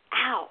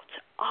 out,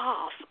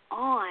 off,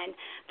 on.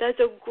 Those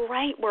are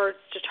great words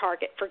to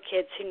target for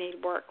kids who need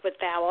work with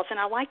vowels. And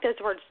I like those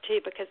words, too,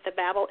 because the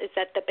vowel is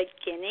at the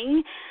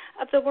beginning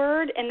of the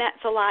word, and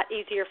that's a lot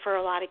easier for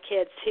a lot of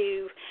kids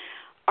who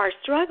are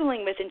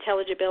struggling with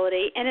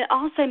intelligibility. And it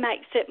also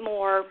makes it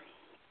more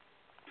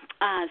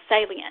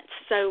salient,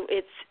 so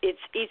it's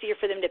easier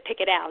for them to pick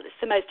it out. It's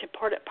the most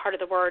important part of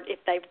the word if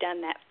they've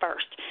done that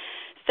first.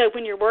 So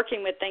when you're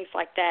working with things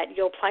like that,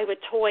 you'll play with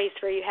toys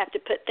where you have to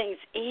put things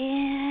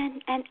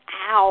in and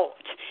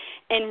out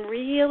and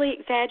really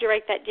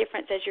exaggerate that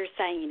difference as you're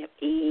saying,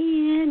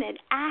 in and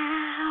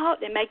out,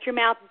 and make your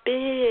mouth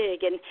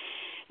big and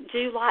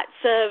do lots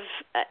of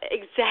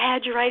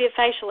exaggerated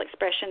facial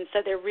expressions so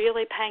they're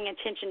really paying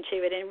attention to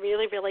it and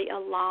really, really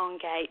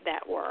elongate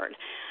that word.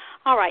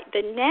 All right,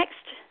 the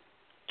next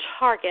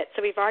target,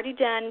 so we've already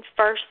done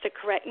first the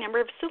correct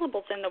number of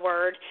syllables in the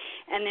word,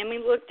 and then we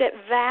looked at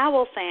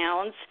vowel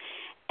sounds,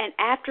 and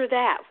after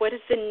that, what is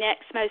the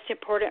next most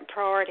important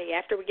priority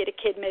after we get a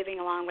kid moving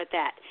along with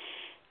that?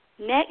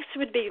 Next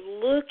would be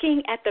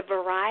looking at the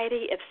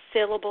variety of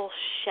syllable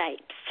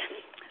shapes.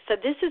 So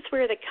this is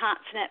where the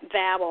consonant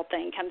vowel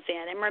thing comes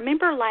in. And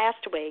remember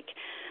last week,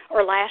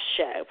 or last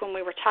show, when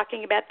we were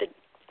talking about the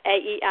A,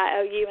 E, I,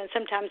 O, U, and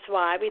sometimes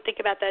Y, we think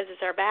about those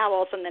as our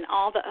vowels, and then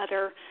all the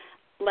other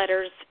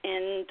letters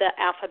in the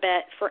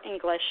alphabet for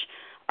English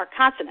are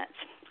consonants.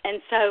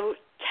 And so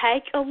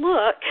take a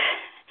look,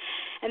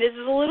 and this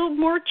is a little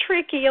more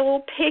tricky, a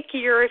little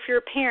pickier if you're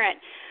a parent,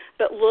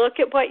 but look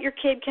at what your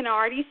kid can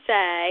already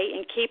say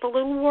and keep a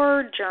little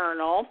word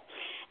journal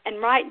and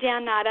write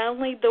down not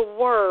only the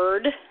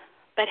word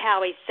but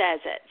how he says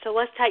it. So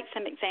let's take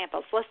some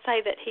examples. Let's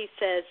say that he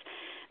says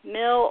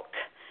milk,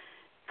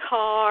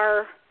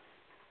 car,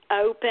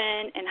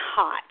 open, and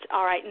hot.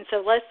 All right, and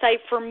so let's say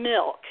for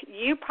milk,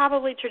 you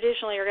probably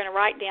traditionally are going to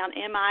write down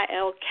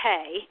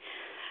M-I-L-K,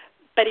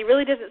 but he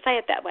really doesn't say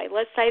it that way.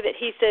 Let's say that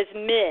he says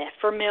meh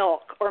for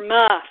milk or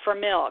muh for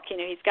milk.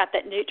 He's got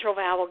that neutral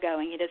vowel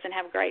going. He doesn't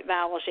have great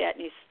vowels yet,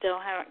 and you still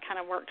haven't kind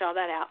of worked all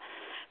that out.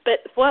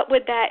 But what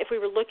would that, if we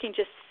were looking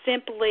just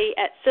simply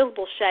at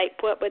syllable shape,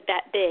 what would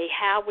that be?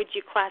 How would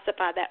you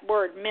classify that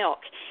word, milk?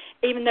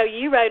 Even though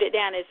you wrote it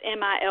down as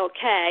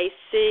M-I-L-K,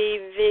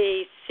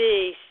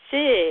 C-V-C-C,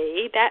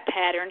 that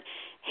pattern,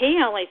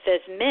 he only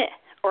says meh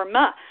or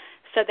muh.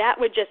 So that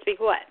would just be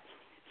what?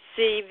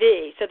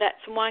 CV. So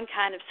that's one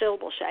kind of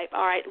syllable shape.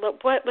 All right,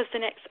 look, what was the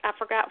next? I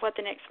forgot what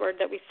the next word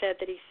that we said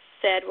that he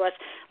said was.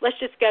 Let's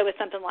just go with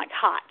something like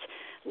hot.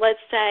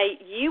 Let's say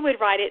you would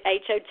write it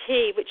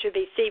H-O-T, which would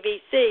be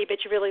CVC,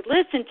 but you really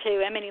listen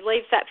to him and he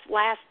leaves that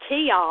last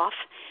T off.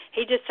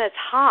 He just says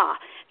ha.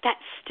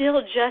 That's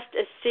still just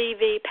a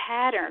CV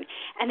pattern.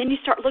 And then you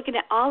start looking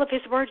at all of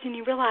his words and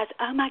you realize,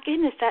 oh, my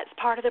goodness, that's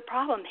part of the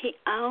problem. He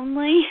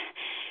only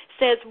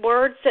says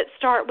words that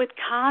start with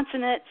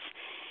consonants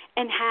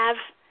and have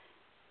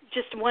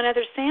just one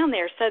other sound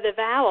there, so the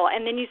vowel.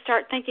 And then you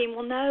start thinking,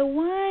 well, no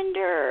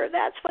wonder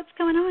that's what's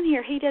going on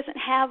here. He doesn't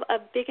have a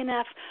big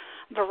enough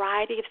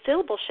variety of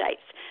syllable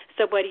shapes.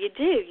 So what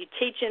do? You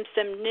teach him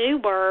some new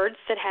words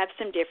that have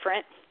some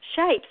different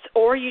shapes,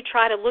 or you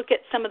try to look at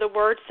some of the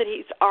words that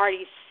he's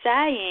already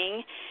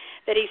saying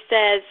that he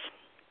says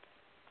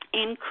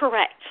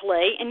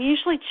incorrectly. And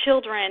usually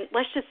children,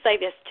 let's just say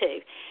this too.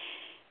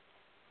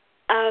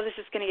 Oh, this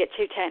is going to get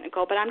too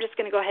technical, but I'm just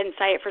going to go ahead and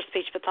say it for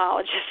speech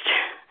pathologists.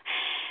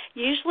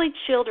 Usually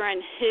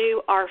children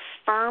who are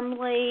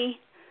firmly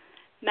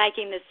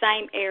making the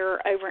same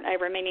error over and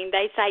over, meaning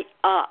they say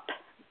up.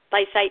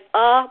 They say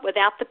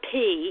without the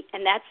P,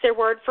 and that's their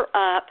word for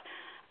up,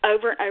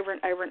 over and over and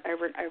over and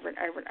over and over and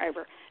over and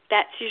over.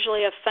 That's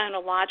usually a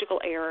phonological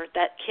error.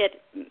 That kid,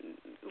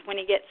 when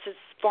he gets his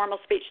formal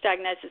speech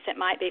diagnosis, it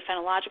might be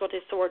phonological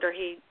disorder.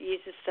 He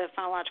uses the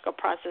phonological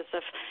process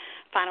of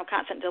final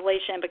consonant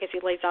deletion because he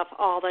leaves off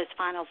all those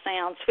final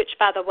sounds, which,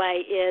 by the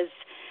way, is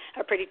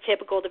a pretty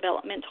typical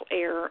developmental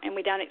error, and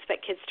we don't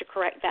expect kids to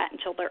correct that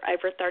until they're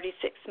over 36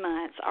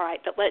 months. All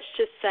right, but let's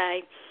just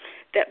say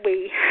that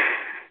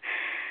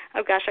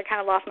oh gosh, I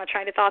kind of lost my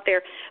train of thought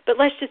there, but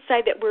let's just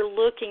say that we're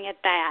looking at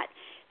that.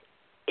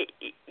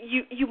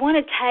 You want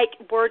to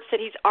take words that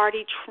he's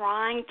already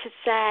trying to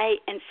say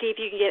and see if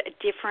you can get a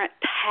different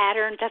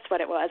pattern. That's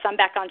what it was. I'm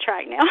back on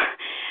track now.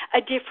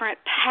 A different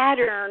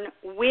pattern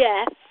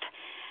with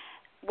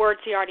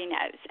words he already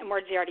knows and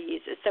words he already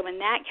uses. So in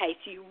that case,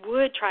 you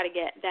would try to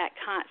get that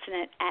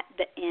consonant at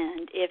the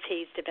end if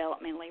he's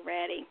developmentally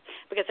ready,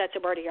 because that's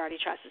a word he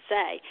already tries to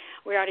say.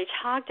 We already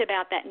talked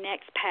about that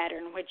next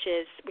pattern, which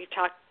is, we've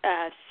talked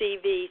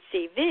CV,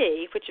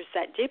 which is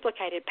that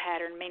duplicated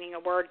pattern, meaning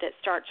a word that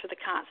starts with a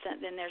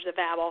consonant, then there's a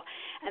vowel,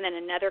 and then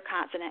another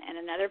consonant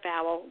and another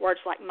vowel,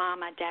 words like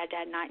mama, dad,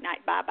 night,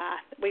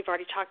 bye-bye. We've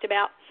already talked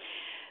about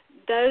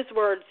those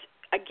words.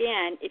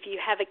 Again, if you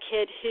have a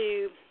kid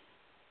who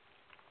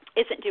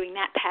isn't doing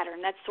that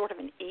pattern, that's sort of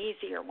an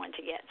easier one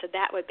to get. So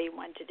that would be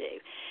one to do.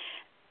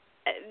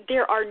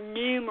 There are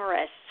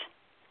numerous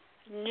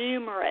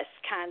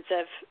kinds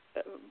of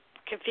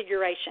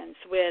configurations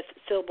with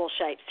syllable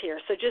shapes here.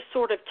 So just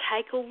sort of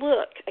take a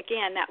look.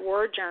 Again, that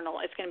word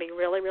journal is going to be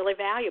really, really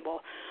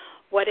valuable.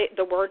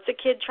 The words the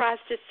kid tries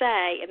to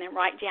say, and then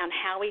write down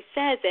how he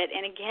says it.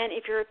 And again,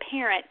 if you're a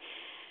parent,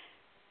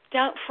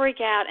 don't freak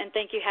out and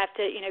think you have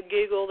to,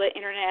 Google the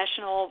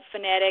International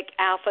Phonetic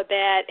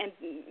Alphabet and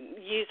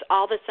use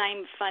all the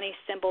same funny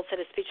symbols that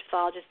a speech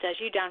pathologist does.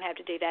 You don't have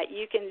to do that.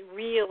 You can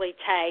really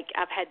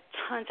I've had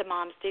tons of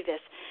moms do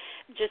this,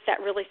 just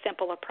that really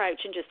simple approach,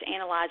 and just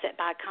analyze it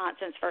by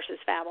consonants versus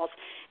vowels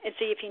and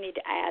see if you need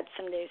to add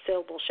some new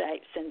syllable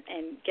shapes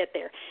and get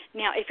there.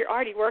 Now, if you're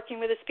already working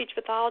with a speech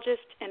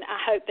pathologist, and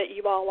I hope that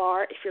you all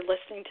are, if you're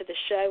listening to the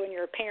show and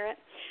you're a parent,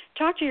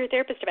 talk to your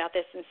therapist about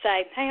this and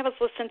say, hey, I was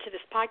listening to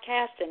this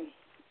podcast, and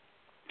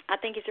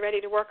I think he's ready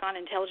to work on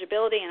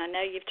intelligibility, and I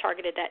know you've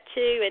targeted that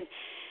too, and,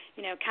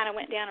 kind of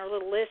went down our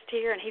little list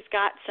here, and he's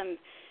got some,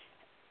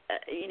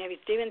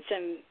 he's doing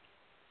some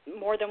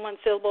more than one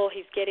syllable.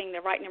 He's getting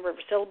the right number of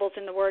syllables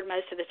in the word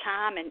most of the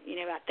time, and,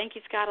 I think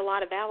he's got a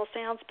lot of vowel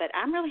sounds, but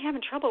I'm really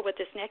having trouble with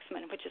this next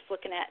one, which is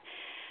looking at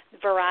the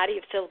variety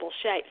of syllable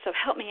shapes, so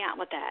help me out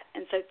with that.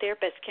 And so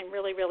therapists can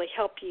really, really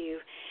help you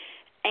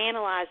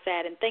analyze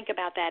that and think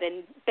about that,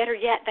 and better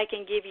yet, they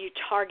can give you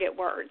target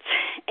words.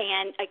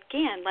 And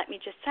again, let me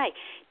just say,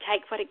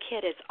 take what a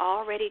kid is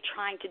already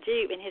trying to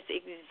do in his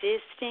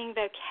existing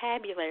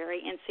vocabulary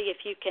and see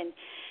if you can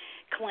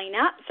clean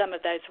up some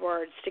of those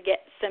words to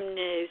get some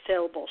new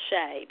syllable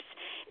shapes.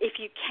 If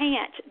you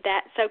can't,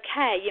 that's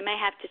okay. You may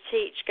have to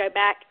go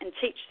back and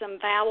teach some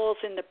vowels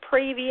in the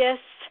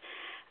previous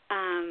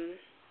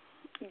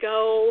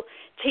goal,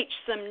 teach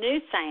some new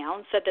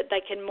sounds so that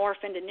they can morph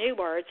into new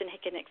words and he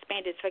can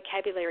expand his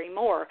vocabulary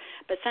more.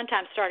 But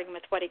sometimes starting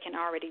with what he can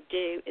already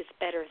do is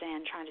better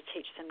than trying to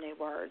teach some new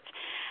words.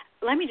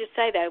 Let me just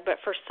say, though,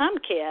 but for some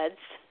kids,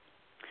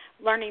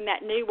 learning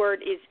that new word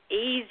is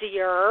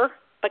easier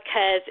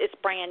because it's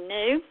brand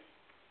new.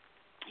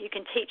 You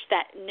can teach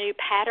that new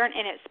pattern,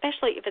 and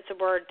especially if it's a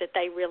word that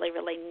they really,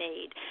 really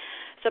need.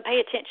 So pay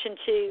attention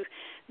to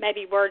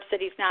maybe words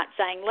that he's not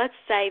saying. Let's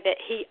say that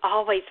he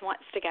always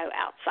wants to go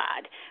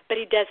outside, but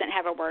he doesn't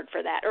have a word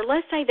for that. Or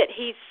let's say that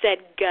he said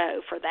go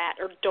for that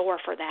or door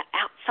for that.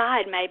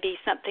 Outside may be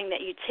something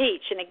that you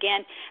teach. And,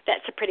 again,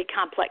 that's a pretty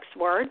complex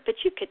word, but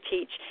you could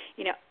teach,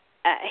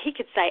 he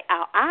could say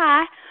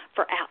I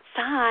for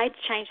outside,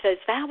 change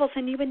those vowels,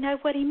 and you would know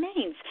what he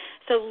means.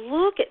 So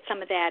look at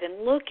some of that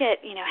and look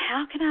at,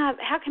 how can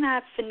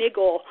I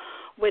finagle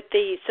with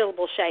the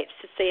syllable shapes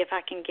to see if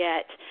I can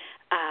get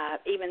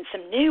even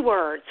some new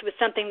words with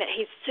something that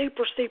he's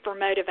super, super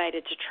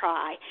motivated to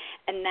try,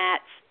 and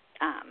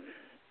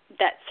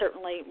that's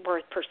certainly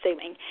worth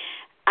pursuing.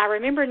 I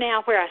remember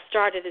now where I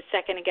started a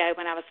second ago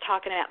when I was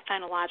talking about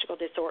phonological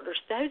disorders.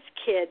 Those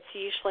kids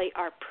usually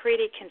are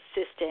pretty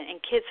consistent, and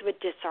kids with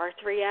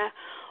dysarthria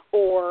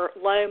or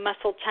low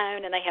muscle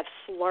tone and they have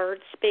slurred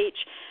speech,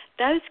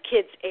 those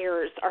kids'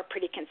 errors are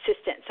pretty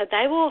consistent. So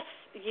they will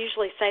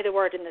usually say the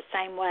word in the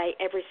same way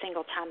every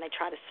single time they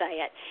try to say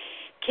it.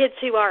 Kids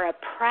who are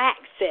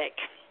apraxic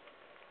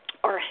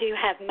or who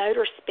have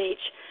motor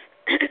speech,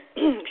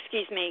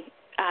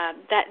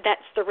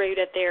 that's the root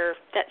of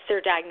that's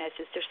their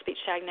diagnosis, their speech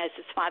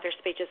diagnosis, why their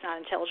speech is not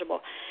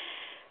intelligible.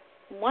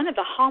 One of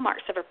the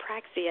hallmarks of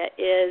apraxia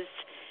is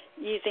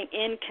using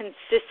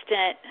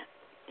inconsistent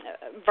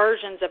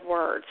versions of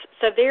words.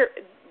 So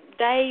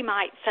they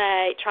might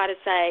try to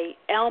say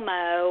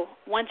Elmo.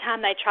 One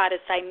time they try to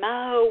say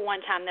Mo.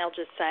 One time they'll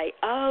just say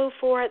O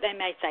for it. They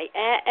may say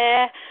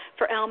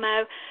for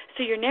Elmo.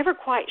 So you're never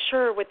quite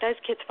sure with those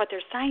kids what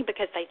they're saying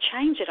because they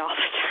change it all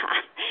the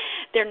time.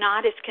 They're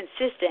not as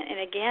consistent.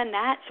 And, again,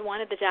 that's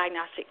one of the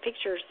diagnostic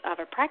pictures of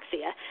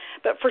apraxia.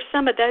 But for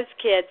some of those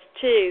kids,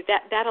 too,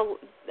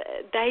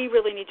 they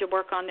really need to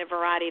work on their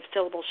variety of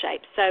syllable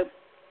shapes. So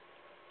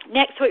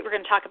next week we're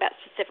going to talk about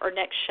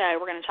next show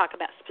we're going to talk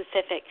about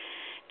specific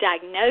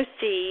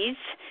diagnoses,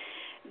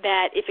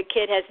 that if a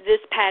kid has this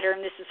pattern,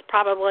 this is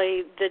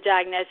probably the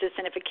diagnosis,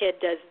 and if a kid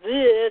does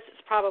this,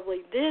 it's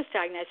probably this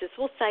diagnosis.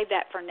 We'll save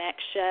that for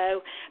next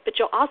show. But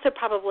you'll also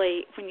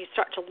probably, when you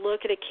start to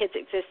look at a kid's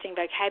existing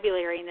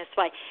vocabulary in this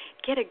way,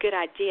 get a good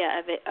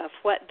idea of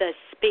what the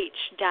speech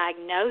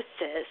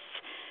diagnosis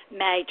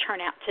may turn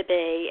out to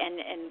be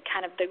and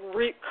kind of the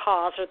root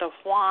cause or the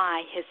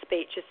why his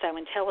speech is so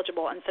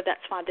intelligible. And so that's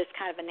why this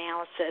kind of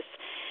analysis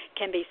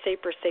can be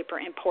super,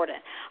 super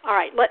important. All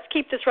right, let's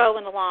keep this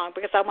rolling along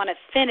because I want to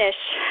finish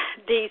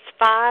these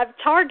 5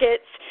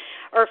 targets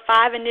or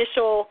 5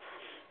 initial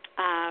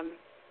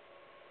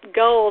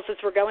goals as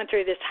we're going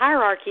through this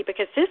hierarchy,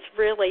 because this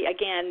really,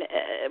 again,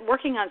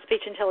 working on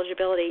speech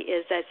intelligibility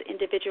is as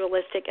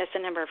individualistic as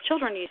the number of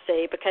children you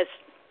see, because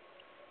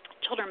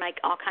children make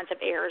all kinds of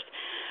errors.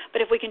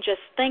 But if we can just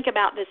think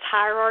about this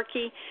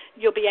hierarchy,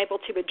 you'll be able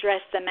to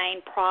address the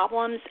main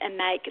problems and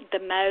make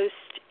the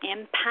most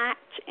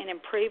impact in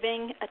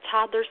improving a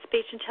toddler's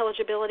speech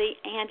intelligibility,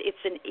 and it's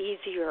an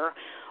easier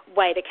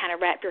way to kind of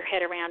wrap your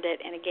head around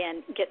it and,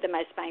 again, get the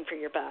most bang for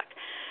your buck.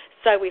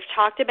 So we've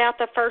talked about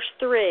the first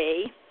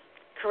 3,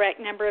 correct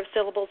number of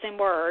syllables in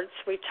words.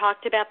 We've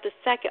talked about the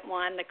second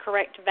one, the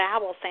correct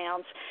vowel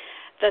sounds.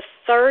 The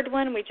third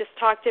one we just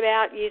talked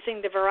about,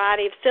 using the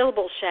variety of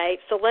syllable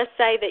shapes. So let's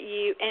say that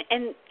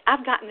and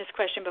I've gotten this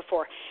question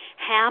before,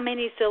 how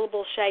many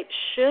syllable shapes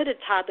should a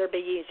toddler be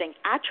using?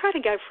 I try to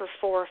go for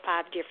 4 or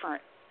 5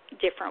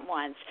 different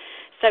ones.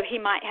 So he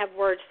might have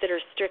words that are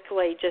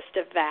strictly just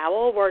a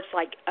vowel, words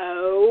like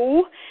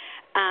O,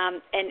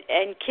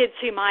 and kids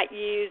who might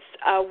use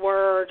a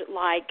word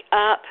like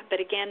up, but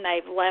again,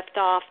 they've left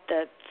off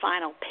the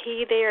final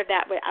P there.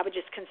 I would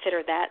just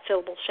consider that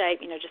syllable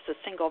shape, just a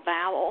single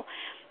vowel.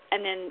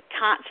 And then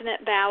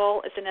consonant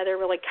vowel is another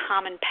really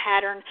common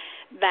pattern.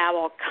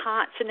 Vowel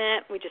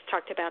consonant, we just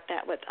talked about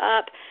that with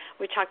up.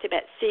 We talked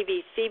about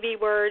CV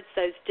words,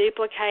 those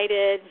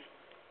duplicated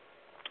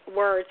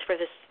words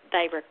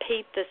they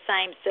repeat the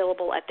same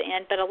syllable at the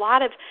end. But a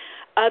lot of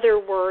other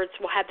words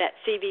will have that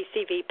CV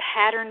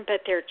pattern, but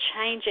they're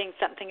changing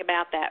something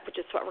about that, which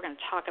is what we're going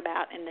to talk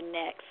about in the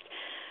next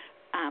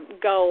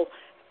goal.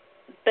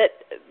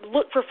 But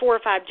look for 4 or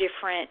 5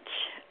 different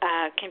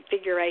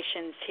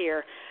configurations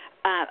here.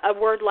 A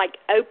word like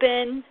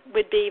open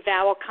would be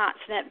vowel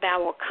consonant,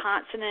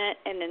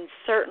 and then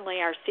certainly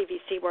our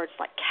CVC words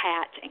like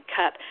cat and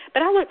cup.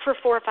 But I look for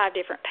 4 or 5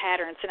 different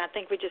patterns, and I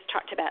think we just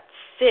talked about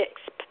 6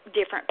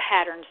 different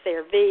patterns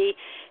there. V,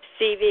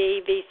 CV,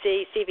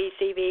 VC, CV,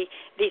 CV,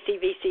 VC,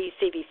 VC,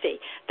 CVC.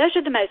 Those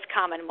are the most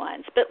common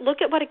ones. But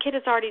look at what a kid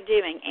is already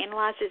doing.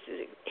 Analyze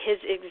his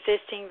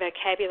existing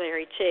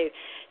vocabulary, too,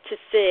 to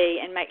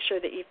see and make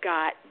sure that you've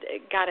got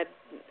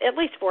at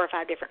least 4 or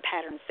 5 different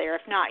patterns there.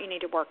 If not, you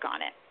need to work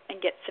on it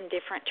and get some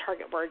different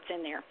target words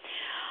in there.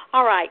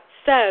 All right,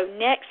 so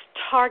next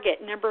target,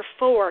 number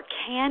 4,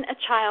 can a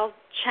child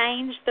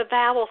change the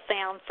vowel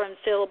sound from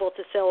syllable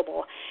to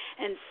syllable?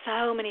 And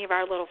so many of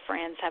our little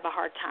friends have a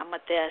hard time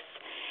with this.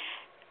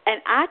 And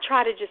I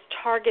try to just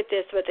target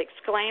this with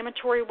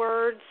exclamatory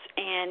words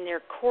and their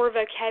core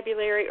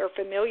vocabulary or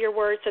familiar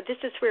words. So this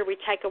is where we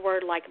take a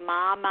word like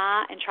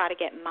mama and try to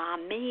get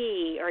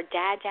mommy, or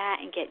dada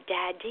and get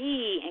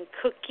daddy, and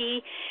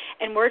cookie,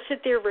 and words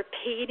that they're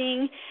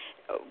repeating,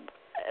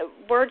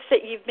 words that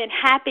you've been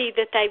happy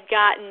that they've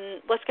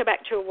gotten. Let's go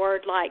back to a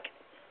word like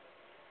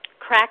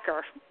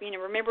cracker.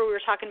 Remember we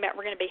were talking about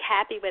we're going to be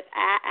happy with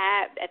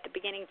at the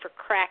beginning for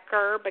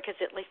cracker, because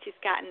at least he's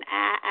gotten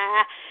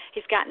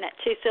he's gotten that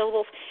 2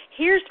 syllables.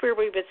 Here's where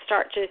we would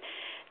start to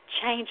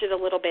change it a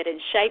little bit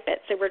and shape it.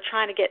 So we're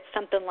trying to get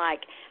something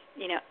like,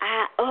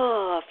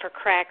 for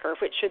cracker,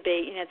 which would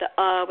be,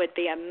 the would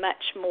be a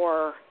much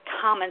more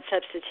common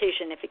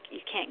substitution if you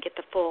can't get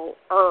the full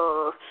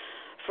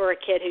for a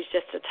kid who's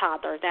just a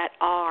toddler. That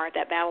R,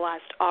 that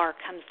vowelized R,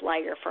 comes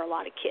later for a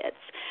lot of kids.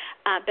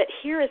 But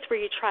here is where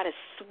you try to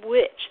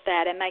switch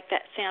that and make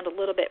that sound a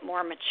little bit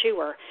more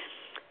mature.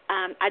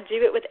 I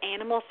do it with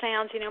animal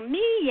sounds,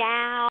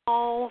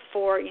 meow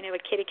for, a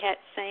kitty cat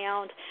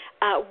sound.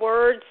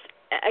 Words,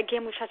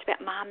 again, we've talked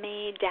about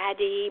mommy,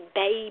 daddy,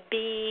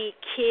 baby,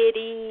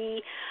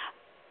 kitty.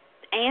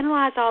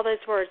 Analyze all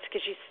those words,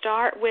 because you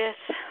start with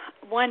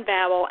one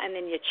vowel and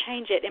then you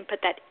change it and put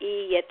that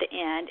E at the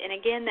end. And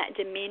again, that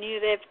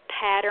diminutive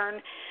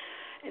pattern,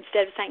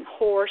 instead of saying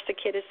horse, a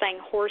kid is saying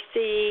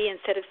horsey.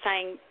 Instead of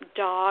saying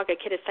dog, a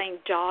kid is saying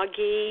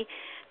doggy.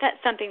 That's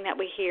something that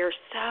we hear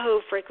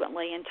so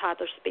frequently in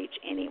toddler speech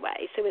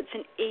anyway. So it's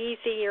an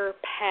easier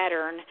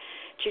pattern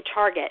to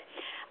target.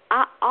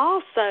 I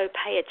also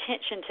pay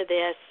attention to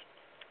this,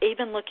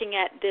 even looking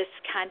at this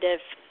kind of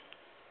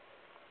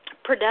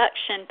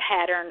production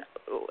pattern,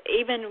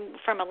 even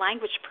from a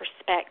language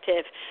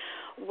perspective,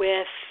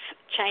 with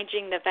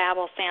changing the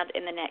vowel sound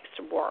in the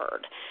next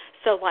word.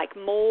 So like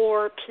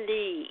more,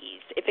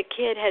 please. If a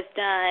kid has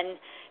done,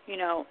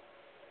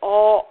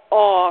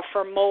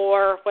 for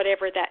more,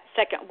 whatever that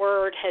second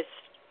word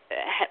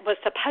was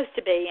supposed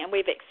to be, and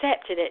we've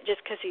accepted it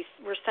just because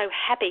we're so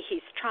happy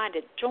he's trying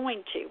to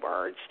join 2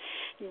 words.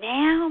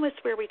 Now is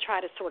where we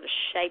try to sort of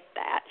shape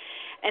that.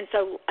 And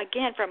so,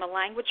 again, from a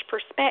language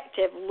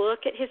perspective,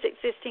 look at his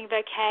existing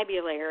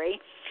vocabulary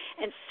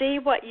and see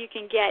what you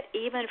can get,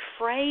 even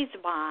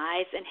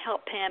phrase-wise, and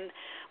help him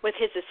with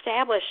his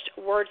established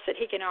words that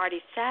he can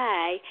already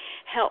say,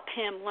 help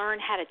him learn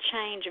how to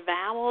change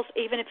vowels,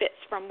 even if it's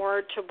from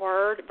word to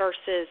word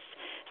versus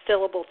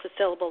syllable to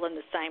syllable in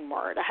the same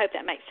word. I hope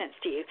that makes sense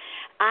to you.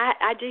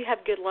 I do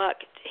have good luck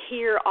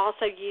here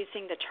also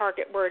using the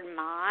target word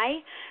my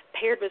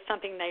paired with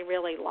something they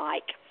really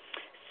like.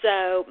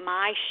 So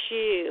my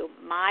shoe,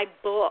 my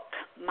book,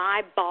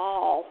 my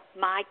ball,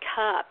 my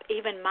cup,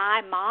 even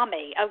my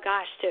mommy. Oh,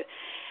 gosh, to,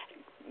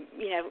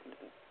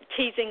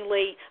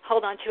 teasingly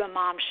hold on to a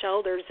mom's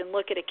shoulders and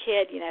look at a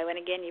kid, and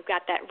again, you've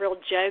got that real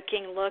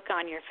joking look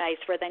on your face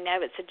where they know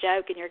it's a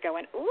joke and you're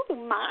going,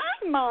 ooh, my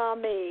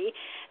mommy.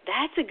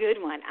 That's a good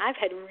one. I've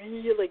had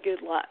really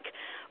good luck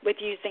with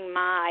using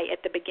my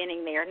at the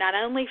beginning there, not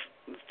only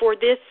for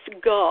this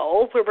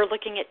goal where we're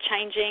looking at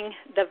changing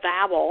the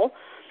vowel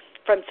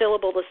from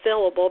syllable to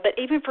syllable, but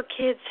even for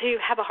kids who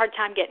have a hard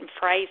time getting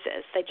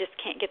phrases, they just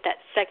can't get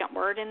that second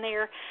word in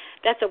there,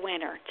 that's a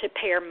winner to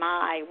pair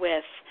my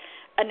with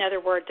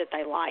another word that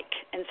they like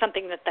and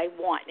something that they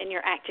want, and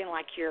you're acting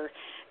like you're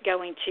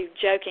going to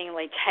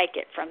jokingly take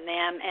it from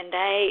them, and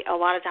they a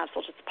lot of times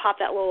will just pop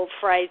that little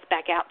phrase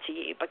back out to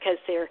you because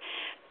they're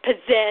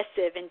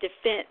possessive and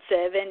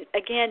defensive. And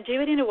again,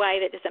 do it in a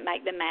way that doesn't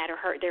make them mad or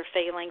hurt their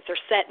feelings or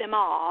set them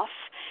off.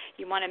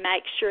 You want to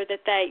make sure that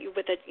they,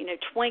 with a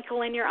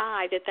twinkle in your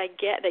eye, that they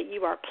get that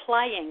you are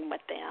playing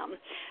with them.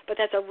 But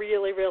that's a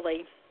really,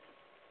 really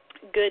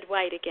good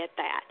way to get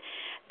that.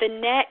 The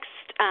next,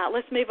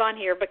 let's move on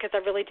here because I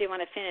really do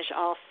want to finish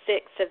all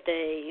 6 of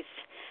these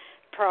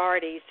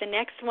priorities. The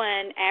next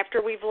one,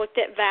 after we've looked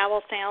at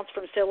vowel sounds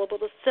from syllable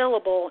to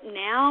syllable,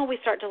 now we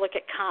start to look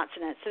at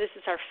consonants. So this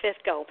is our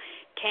 5th goal.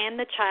 Can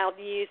the child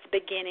use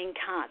beginning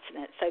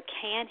consonants? So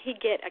can he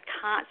get a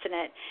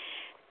consonant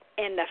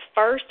in the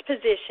first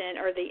position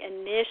or the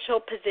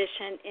initial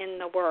position in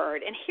the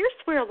word? And here's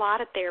where a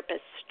lot of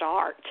therapists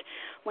start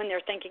when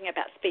they're thinking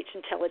about speech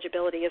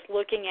intelligibility, is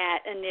looking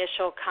at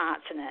initial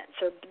consonants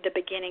or the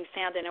beginning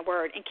sound in a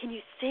word. And can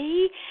you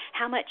see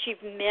how much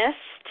you've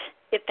missed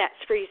if that's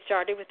where you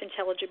started with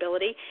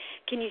intelligibility?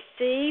 Can you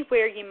see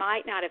where you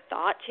might not have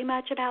thought too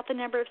much about the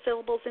number of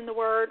syllables in the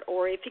word,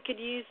 or if he could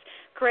use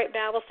correct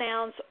vowel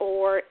sounds,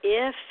 or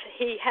if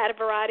he had a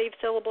variety of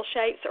syllable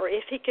shapes, or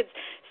if he could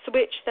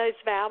switch those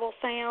vowel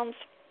sounds?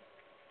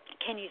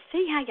 Can you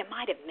see how you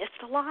might have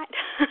missed a lot?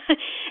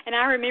 And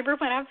I remember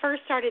when I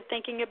first started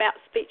thinking about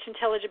speech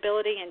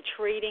intelligibility and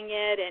treating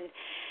it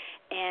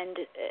and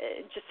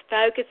just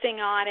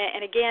focusing on it.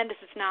 And again, this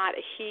is not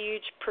a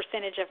huge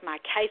percentage of my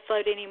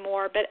caseload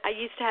anymore, but I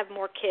used to have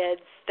more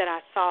kids that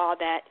I saw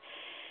that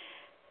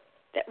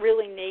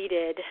really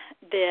needed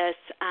this.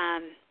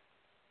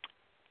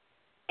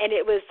 And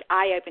it was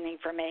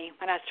eye-opening for me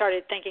when I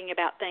started thinking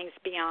about things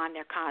beyond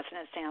their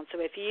consonant sound.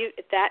 So if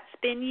that's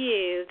been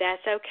you,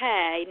 that's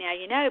okay. Now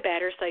you know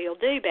better, so you'll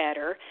do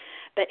better.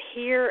 But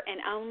here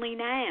and only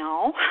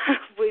now,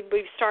 we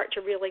start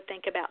to really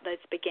think about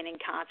those beginning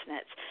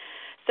consonants.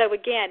 So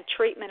again,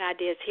 treatment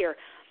ideas here.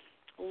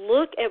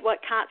 Look at what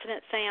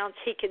consonant sounds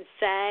he can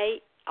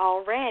say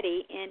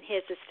already in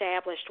his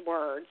established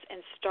words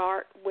and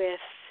start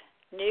with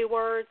new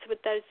words with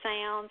those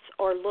sounds,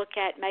 or look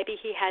at maybe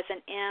he has an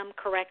M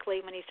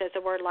correctly when he says a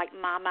word like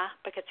mama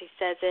because he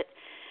says it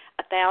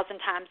 1,000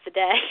 times a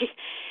day,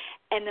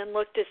 and then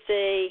look to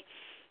see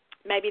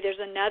maybe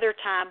there's another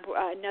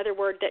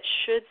word that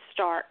should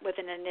start with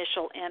an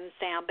initial M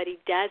sound, but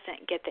he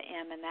doesn't get the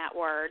M in that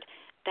word.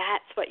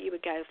 That's what you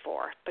would go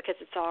for because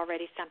it's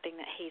already something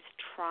that he's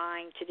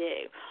trying to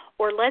do.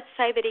 Or let's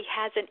say that he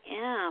has an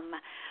M,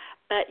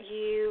 but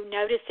you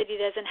notice that he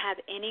doesn't have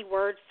any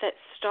words that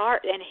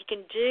start, and he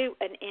can do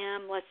an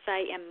M, let's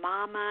say, in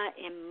mama,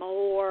 in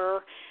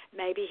more.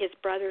 Maybe his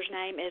brother's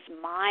name is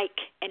Mike,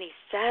 and he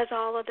says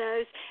all of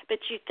those. But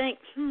you think,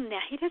 now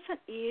he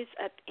doesn't use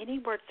up any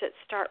words that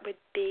start with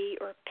B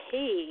or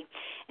P.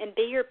 And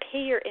B or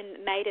P are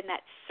made in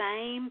that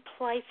same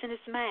place in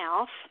his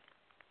mouth.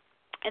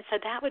 And so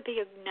that would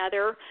be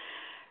another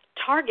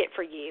target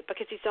for you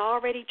because he's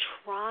already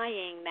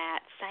trying that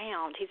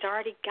sound. He's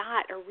already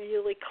got a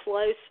really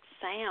close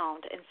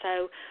sound. And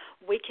so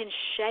we can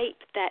shape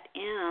that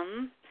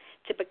M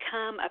to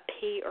become a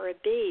P or a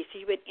B. So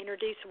you would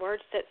introduce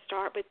words that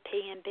start with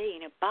P and B,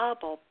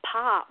 bubble,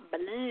 pop,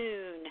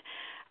 balloon,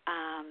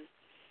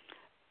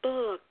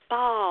 book,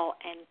 ball,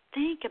 and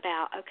think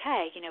about,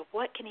 okay,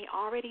 what can he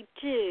already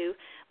do?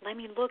 Let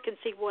me look and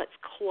see what's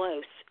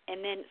close.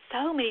 And then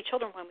so many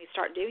children, when we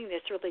start doing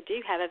this, really do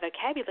have a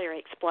vocabulary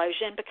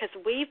explosion because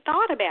we've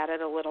thought about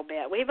it a little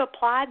bit. We've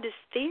applied this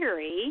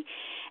theory,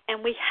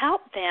 and we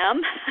help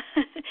them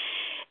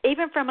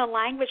even from a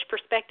language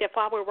perspective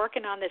while we're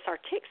working on this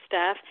artic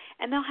stuff,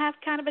 and they'll have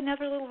kind of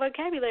another little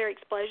vocabulary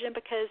explosion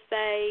because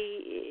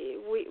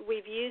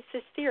we've used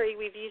this theory,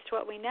 we've used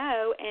what we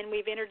know, and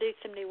we've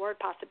introduced some new word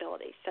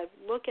possibilities. So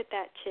look at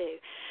that too.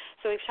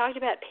 So we've talked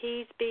about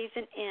P's, B's,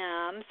 and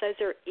M's. Those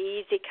are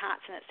easy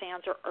consonant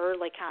sounds or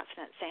early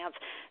consonant sounds.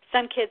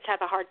 Some kids have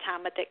a hard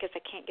time with it because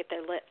they can't get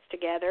their lips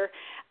together.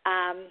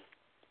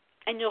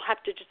 And you'll have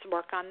to just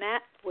work on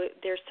that.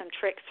 There's some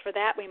tricks for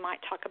that. We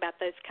might talk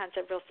about those kinds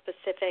of real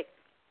specific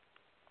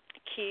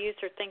cues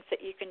or things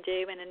that you can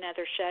do in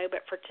another show.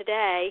 But for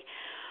today,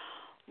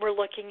 we're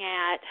looking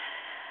at,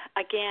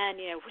 again,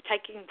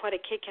 taking what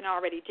a kid can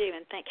already do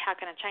and think, how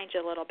can I change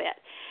it a little bit?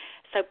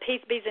 So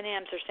P's, B's, and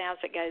M's are sounds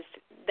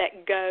that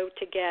go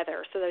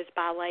together, so those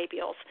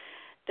bilabials.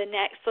 The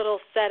next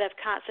little set of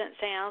consonant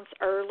sounds,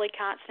 early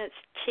consonants,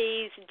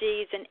 T's,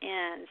 D's, and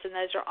N's, and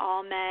those are all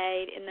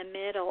made in the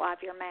middle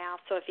of your mouth.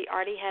 So if he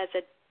already has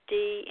a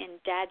D in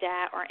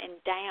dada or in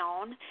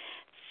down,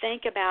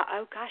 think about,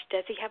 oh gosh,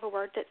 does he have a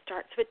word that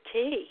starts with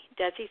T?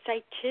 Does he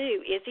say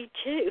two? Is he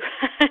two?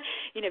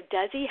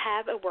 Does he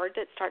have a word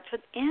that starts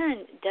with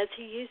N? Does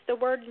he use the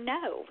word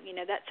no?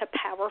 That's a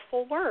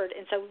powerful word.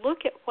 And so look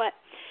at what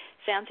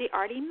sounds he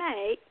already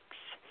makes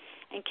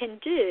and can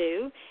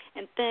do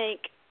and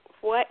think,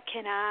 what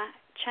can I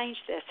change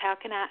this? How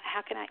can I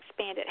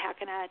expand it? How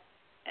can I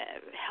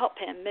help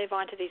him move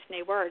on to these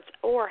new words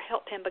or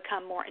help him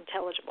become more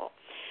intelligible?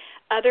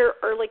 Other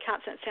early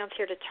consonant sounds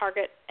here to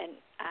target an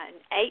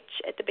H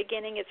at the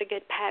beginning is a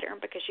good pattern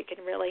because you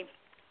can really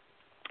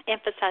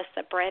emphasize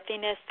the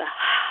breathiness, the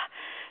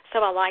so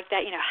I like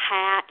that,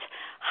 hat,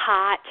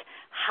 hot,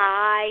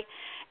 high,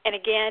 and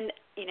again,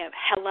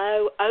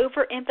 hello,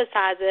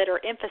 overemphasize it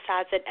or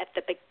emphasize it at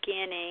the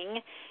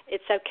beginning.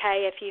 It's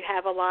okay if you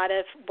have a lot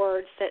of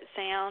words that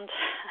sound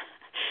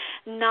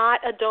not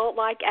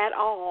adult-like at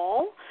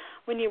all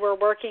when you were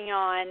working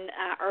on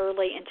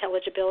early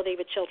intelligibility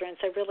with children.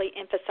 So really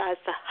emphasize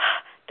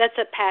that's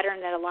a pattern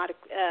that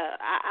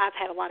I've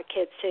had a lot of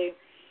kids who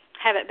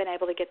haven't been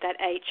able to get that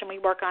H, and we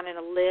work on it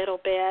a little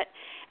bit,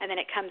 and then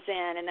it comes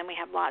in, and then we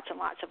have lots and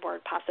lots of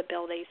word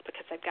possibilities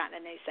because they've gotten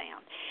a new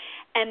sound.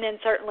 And then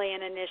certainly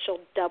an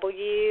initial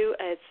W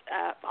is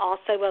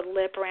also a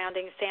lip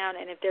rounding sound,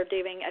 and if they're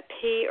doing a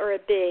P or a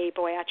B,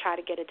 boy, I try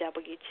to get a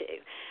W too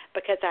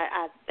because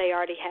they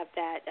already have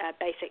that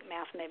basic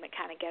mouth movement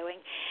kind of going.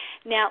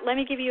 Now, let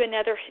me give you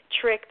another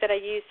trick that I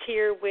use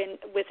here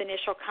with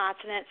initial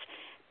consonants.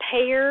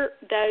 Pair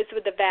those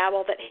with the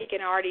vowel that he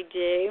can already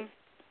do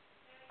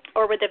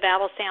or with the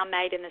vowel sound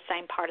made in the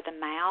same part of the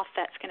mouth.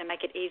 That's going to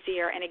make it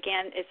easier. And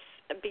again, it's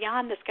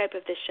beyond the scope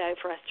of this show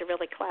for us to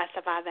really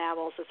classify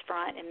vowels as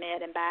front and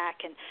mid and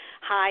back and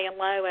high and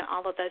low and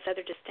all of those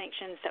other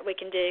distinctions that we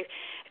can do.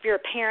 If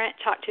you're a parent,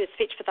 talk to a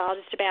speech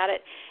pathologist about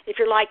it.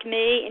 If you're like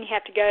me and you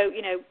have to go,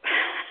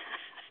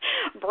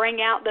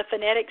 bring out the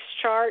phonetics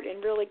chart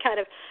and really kind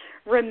of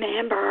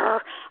remember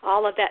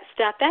all of that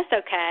stuff. That's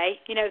okay.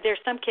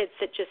 There's some kids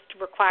that just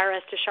require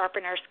us to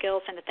sharpen our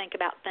skills and to think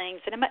about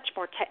things in a much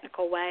more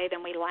technical way than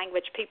we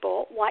language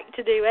people like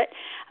to do it.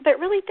 But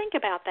really think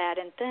about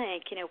that and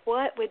think,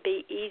 what would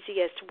be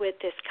easiest with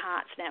this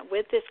consonant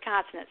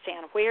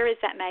sound? Where is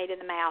that made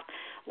in the mouth?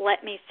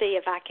 Let me see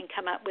if I can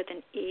come up with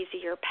an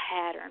easier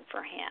pattern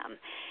for him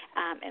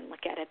and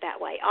look at it that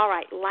way. All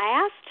right,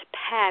 last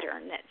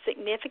pattern that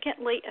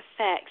significantly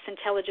affects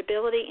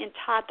intelligibility in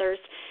toddlers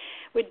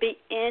would be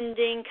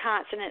ending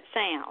consonant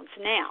sounds.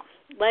 Now,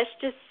 let's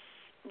just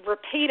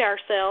repeat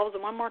ourselves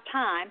one more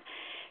time.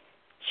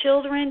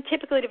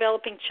 Typically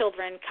developing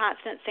children,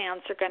 consonant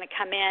sounds are going to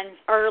come in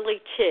early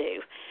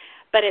too,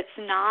 but it's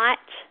not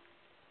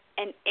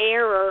an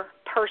error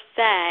per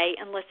se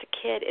unless a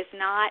kid is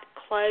not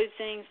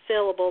closing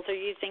syllables or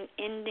using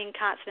ending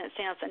consonant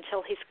sounds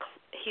until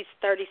he's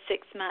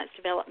 36 months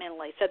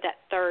developmentally, so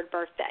that third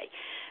birthday.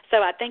 So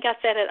I think I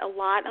said it a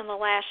lot on the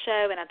last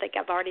show, and I think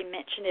I've already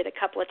mentioned it a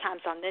couple of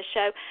times on this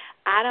show.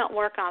 I don't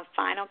work on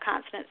final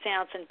consonant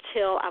sounds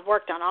until I've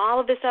worked on all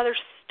of this other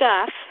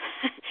stuff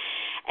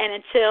and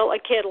until a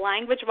kid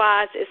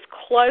language-wise is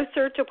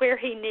closer to where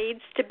he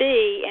needs to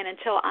be and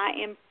until I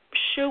am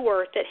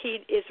sure that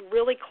he is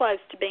really close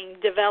to being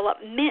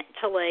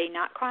developmentally,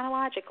 not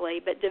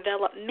chronologically, but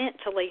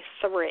developmentally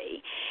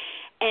 3.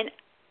 And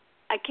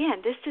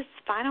again, this is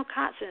final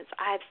consonants.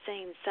 I've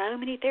seen so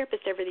many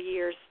therapists over the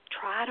years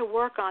try to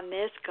work on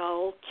this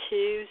goal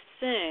too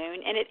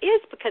soon, and it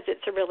is because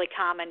it's a really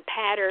common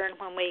pattern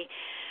when we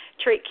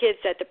treat kids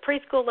at the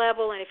preschool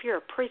level. And if you're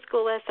a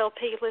preschool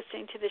SLP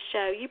listening to the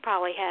show, you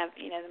probably have,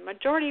 the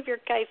majority of your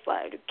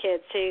caseload of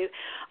kids who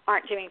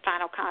aren't doing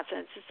final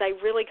consonants. It's a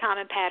really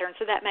common pattern,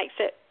 so that makes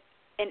it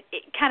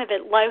kind of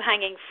a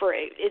low-hanging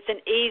fruit. It's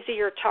an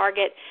easier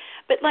target,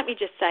 but let me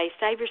just say,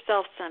 save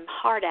yourself some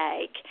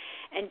heartache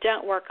and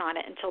don't work on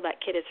it until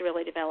that kid is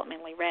really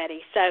developmentally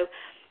ready. So,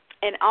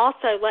 and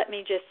also let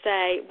me just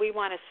say, we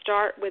want to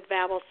start with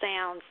vowel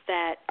sounds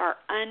that are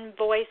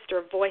unvoiced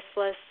or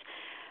voiceless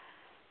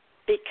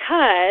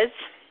because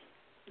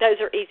those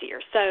are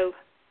easier. So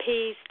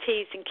P's,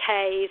 T's, and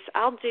K's.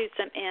 I'll do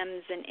some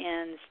M's and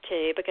N's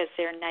too because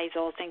they're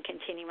nasals and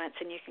continuants,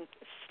 and you can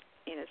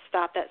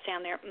stop that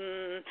sound there.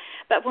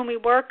 But when we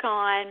work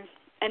on,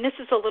 and this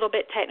is a little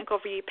bit technical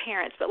for you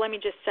parents, but let me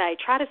just say,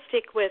 try to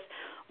stick with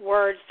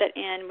words that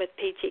end with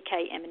P, T,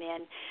 K, M, and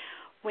N.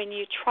 When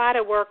you try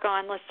to work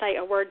on, let's say,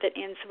 a word that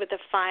ends with a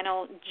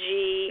final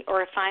G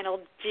or a final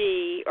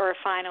D or a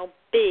final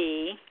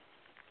B,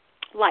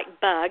 like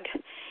bug,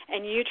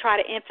 and you try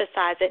to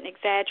emphasize it and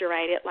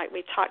exaggerate it like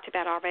we talked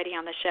about already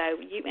on the show,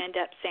 you end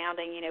up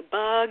sounding,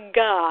 bug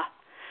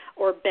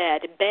or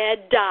bed.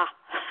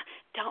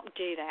 Don't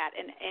do that.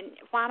 And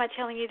why am I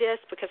telling you this?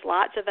 Because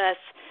lots of us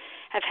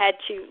have had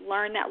to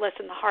learn that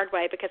lesson the hard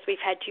way because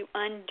we've had to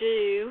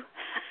undo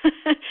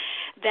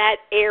that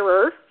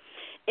error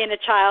in a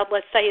child.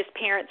 Let's say his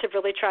parents have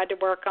really tried to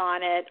work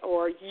on it,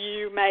 or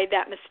you made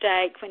that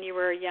mistake when you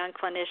were a young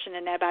clinician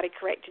and nobody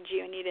corrected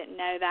you and you didn't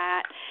know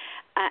that.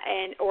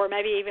 Or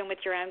maybe even with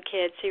your own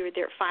kids who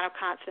their final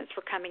consonants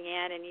were coming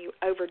in and you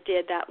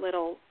overdid that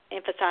little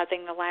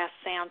emphasizing the last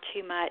sound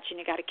too much and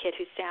you got a kid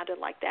who sounded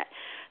like that.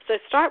 So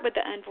start with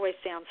the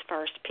unvoiced sounds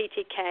first,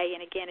 PTK,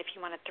 and again, if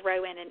you want to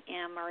throw in an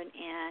M or an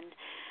N,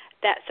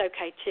 that's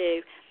okay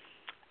too.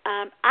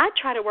 I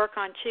try to work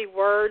on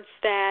words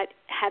that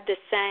have the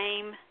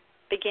same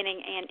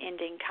beginning and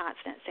ending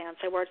consonant sound.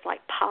 So words like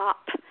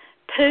pop,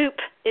 poop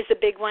is a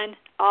big one.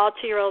 All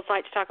 2-year-olds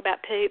like to talk about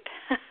poop.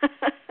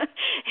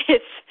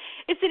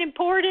 It's an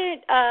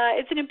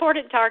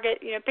important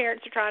target.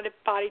 Parents are trying to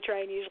potty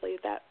train usually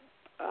at that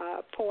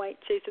point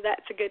too. So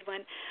that's a good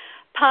one.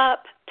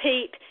 Pup,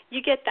 peep,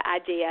 you get the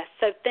idea.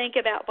 So think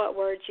about what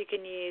words you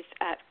can use.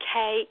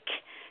 Cake,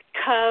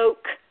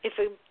 Coke. If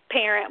a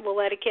parent will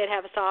let a kid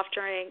have a soft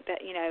drink, that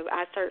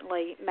I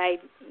certainly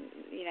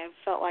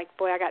felt like,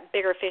 boy, I got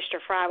bigger fish to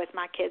fry with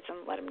my kids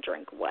and let them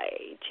drink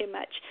way too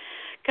much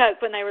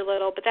Coke when they were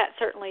little. But that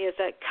certainly is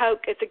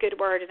Coke. It's a good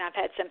word, and I've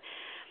had some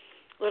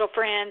little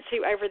friends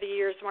who over the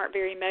years weren't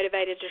very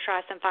motivated to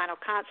try some final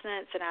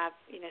consonants, and I've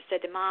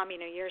said to Mom,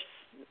 you're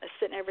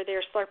sitting over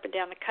there slurping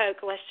down the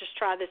Coke. Let's just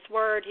try this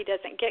word. He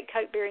doesn't get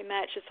Coke very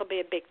much. This will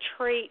be a big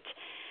treat,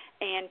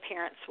 and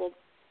parents will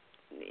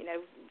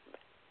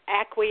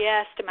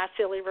acquiesce to my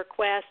silly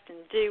request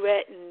and do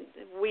it, and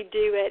we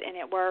do it, and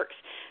it works.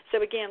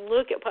 So again,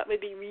 look at what would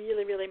be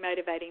really, really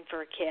motivating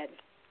for a kid.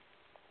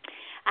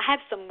 I have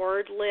some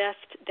word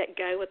lists that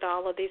go with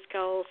all of these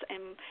goals,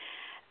 and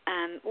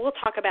we'll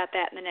talk about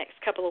that in the next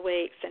couple of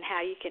weeks and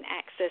how you can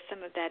access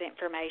some of that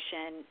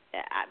information.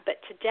 But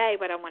today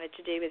what I wanted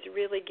to do is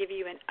really give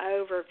you an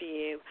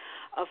overview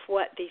of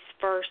what these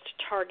first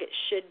targets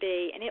should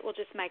be, and it will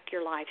just make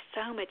your life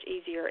so much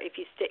easier if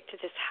you stick to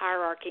this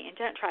hierarchy and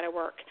don't try to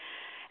work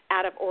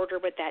out of order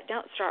with that.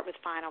 Don't start with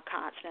final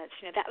consonants.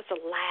 That was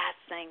the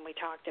last thing we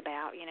talked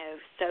about,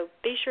 So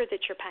be sure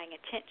that you're paying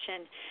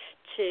attention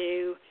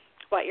to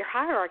what your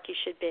hierarchy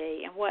should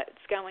be and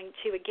what's going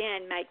to,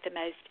 again, make the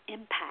most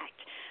impact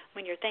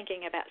when you're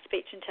thinking about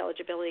speech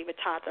intelligibility with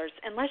toddlers.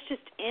 And let's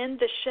just end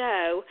the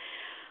show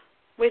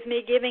with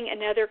me giving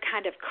another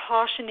kind of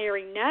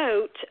cautionary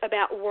note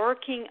about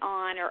working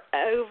on or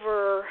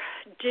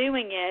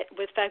overdoing it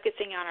with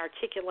focusing on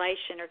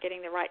articulation or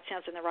getting the right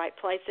sounds in the right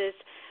places.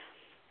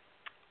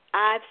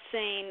 I've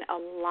seen a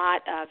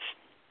lot of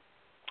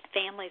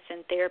families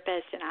and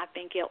therapists, and I've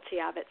been guilty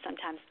of it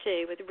sometimes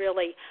too, with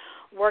really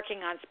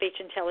working on speech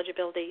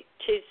intelligibility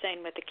too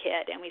soon with the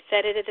kid. And we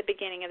said it at the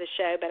beginning of the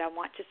show, but I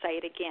want to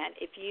say it again.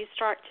 If you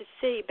start to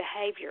see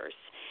behaviors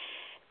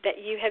that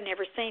you have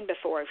never seen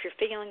before, if you're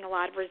feeling a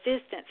lot of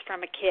resistance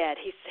from a kid,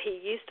 he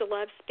used to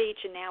love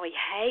speech and now he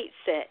hates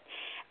it,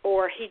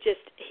 or he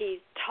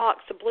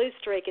talks a blue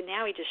streak and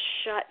now he just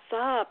shuts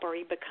up, or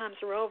he becomes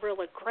real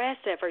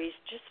aggressive, or you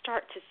just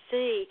start to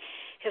see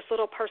his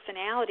little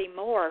personality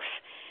morph,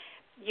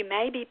 you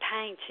may be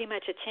paying too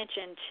much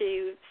attention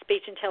to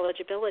speech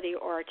intelligibility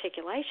or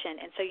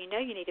articulation, and so you know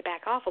you need to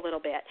back off a little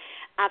bit.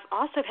 I've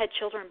also had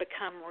children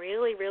become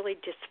really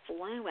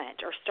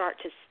disfluent or start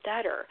to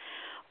stutter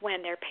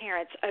when their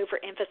parents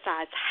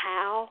overemphasize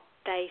how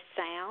they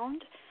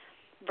sound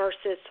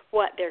versus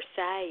what they're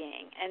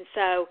saying. And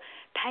so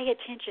pay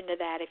attention to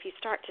that. If you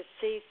start to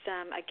see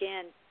some,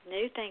 again,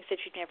 new things that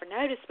you've never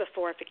noticed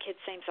before, if a kid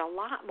seems a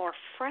lot more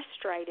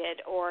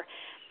frustrated, or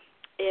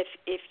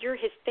if you're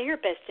his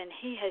therapist and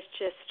he has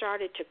just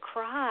started to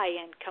cry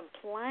and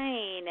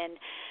complain and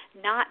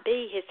not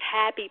be his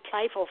happy,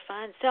 playful,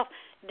 fun self,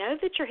 know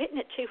that you're hitting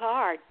it too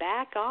hard.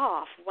 Back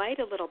off. Wait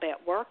a little bit.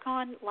 Work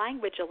on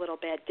language a little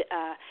bit.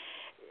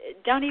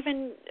 Don't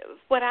even,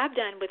 what I've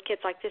done with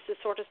kids like this is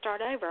sort of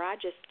start over. I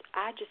just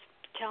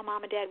tell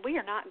mom and dad, we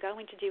are not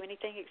going to do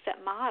anything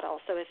except model.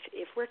 So if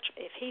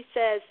he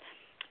says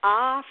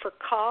for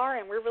car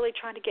and we're really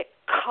trying to get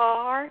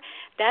car,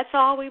 that's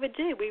all we would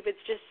do. We would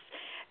just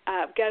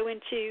go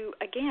into,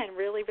 again,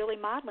 really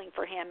modeling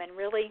for him and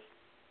really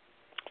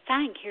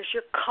saying, here's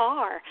your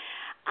car.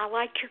 I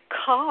like your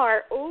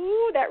car.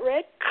 Ooh, that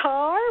red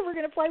car. We're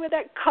going to play with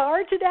that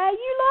car today.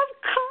 You love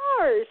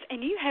cars.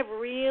 And you have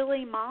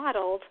really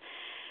modeled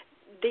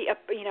the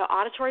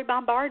auditory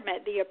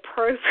bombardment, the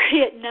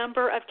appropriate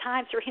number of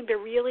times for him to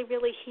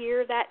really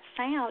hear that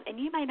sound. And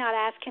you may not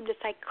ask him to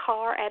say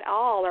car at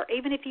all, or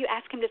even if you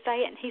ask him to say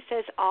it and he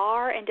says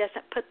R and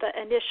doesn't put the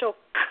initial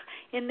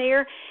K in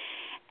there,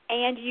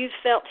 and you've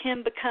felt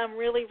him become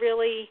really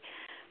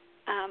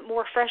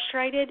more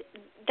frustrated,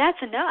 that's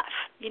enough.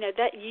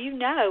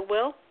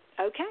 Well,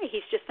 okay,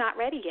 he's just not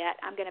ready yet.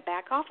 I'm going to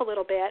back off a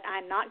little bit.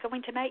 I'm not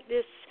going to make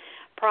this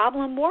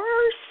problem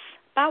worse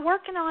by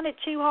working on it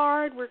too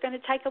hard. We're going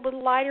to take a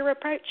little lighter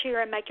approach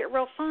here and make it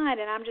real fun,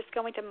 and I'm just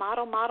going to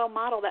model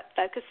that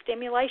focused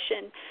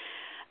stimulation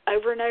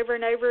over and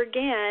over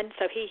again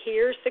so he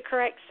hears the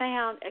correct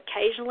sound.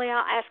 Occasionally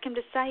I'll ask him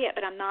to say it,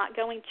 but I'm not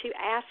going to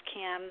ask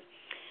him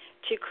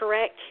to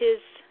correct his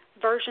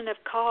version of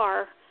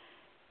car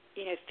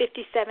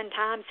 57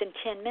 times in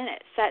 10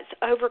 minutes. That's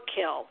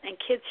overkill. And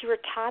kids who are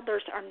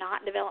toddlers are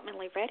not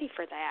developmentally ready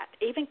for that.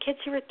 Even kids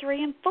who are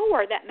 3 and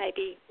 4, that may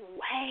be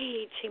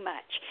way too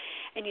much.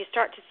 And you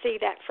start to see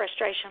that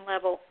frustration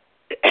level,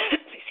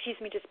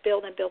 just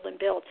build and build and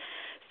build.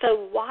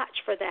 So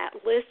watch for that.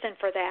 Listen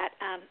for that.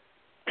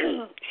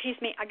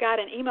 I got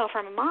an email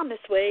from a mom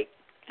this week.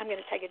 I'm going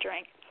to take a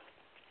drink.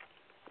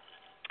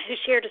 Who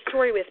shared a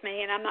story with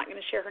me, and I'm not going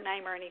to share her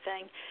name or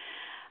anything,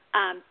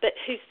 but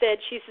who said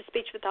she's a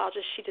speech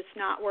pathologist. She does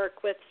not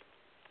work with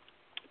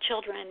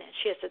children.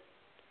 She has a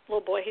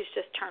little boy who's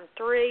just turned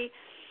 3.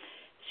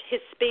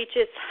 His speech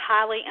is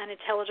highly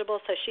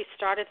unintelligible, so she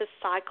started the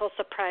cycles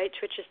approach,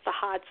 which is the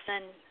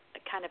Hodson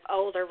kind of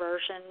older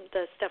version,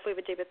 the stuff we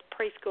would do with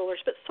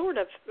preschoolers, but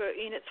sort of,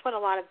 it's what a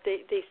lot of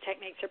these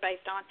techniques are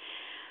based on.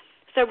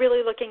 So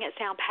really looking at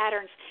sound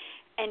patterns.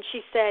 And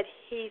she said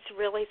he's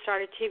really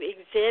started to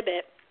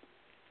exhibit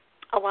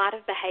a lot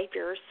of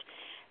behaviors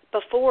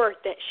before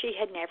that she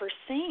had never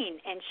seen,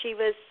 and she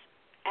was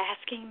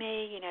asking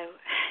me,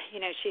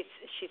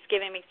 she's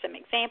giving me some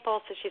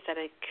examples. So she said,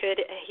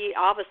 could he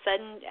all of a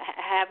sudden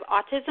have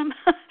autism?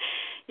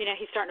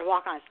 He's starting to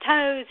walk on his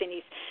toes, and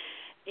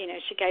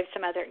she gave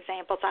some other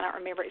examples. I don't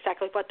remember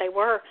exactly what they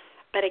were,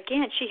 but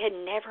again, she had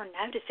never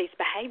noticed these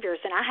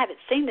behaviors, and I haven't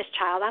seen this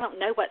child. I don't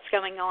know what's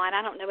going on.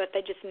 I don't know if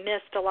they just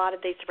missed a lot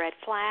of these red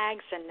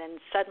flags, and then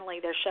suddenly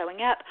they're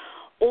showing up.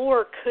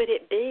 Or could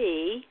it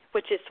be,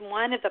 which is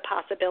one of the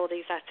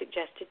possibilities I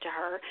suggested to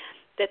her,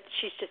 that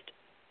she's just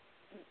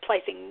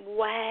placing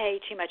way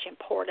too much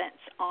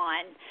importance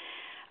on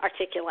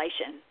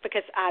articulation,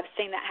 because I've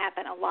seen that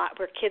happen a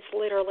lot where kids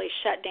literally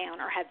shut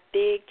down or have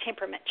big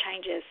temperament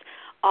changes,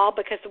 all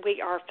because we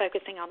are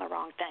focusing on the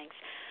wrong things.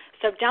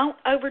 So don't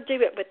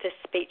overdo it with this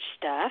speech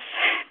stuff.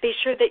 Be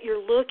sure that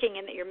you're looking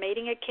and that you're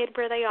meeting a kid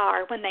where they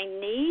are. When they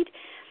need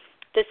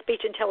the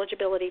speech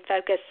intelligibility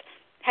focus,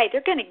 hey,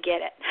 they're going to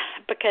get it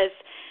because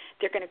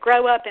they're going to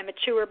grow up and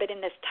mature, but in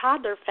this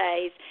toddler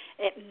phase,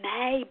 it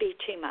may be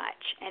too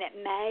much, and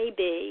it may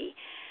be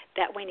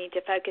that we need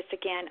to focus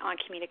again on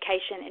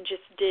communication and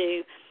just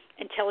do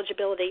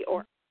intelligibility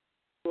or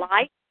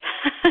light,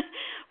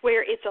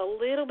 where it's a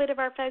little bit of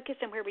our focus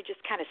and where we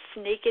just kind of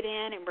sneak it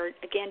in, and we're,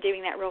 again,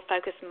 doing that real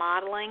focus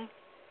modeling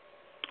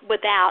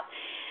without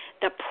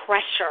the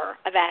pressure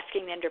of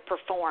asking them to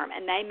perform.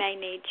 And they may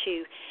need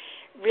to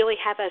really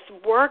have us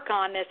work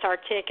on this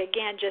artic,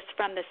 again, just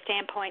from the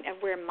standpoint of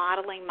we're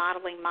modeling,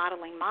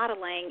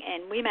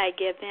 and we may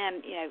give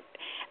them,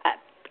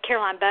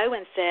 Caroline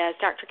Bowen says,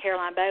 Dr.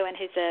 Caroline Bowen,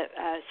 who's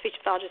a speech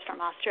pathologist from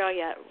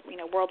Australia,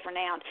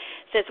 world-renowned,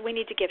 says we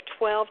need to give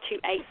 12 to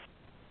 8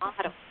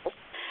 models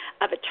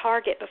of a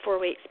target before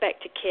we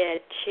expect a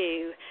kid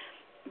to,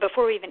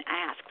 before we even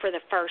ask for the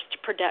first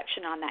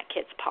production on that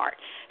kid's part.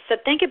 So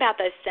think about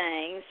those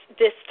things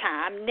this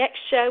time. Next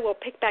show we'll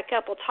pick back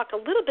up. We'll talk a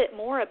little bit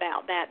more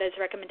about that, those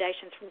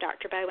recommendations from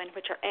Dr. Bowen,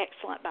 which are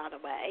excellent, by the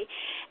way.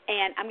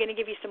 And I'm going to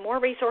give you some more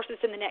resources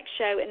in the next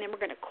show, and then we're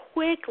going to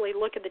quickly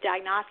look at the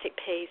diagnostic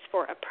piece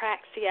for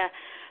apraxia,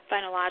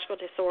 phonological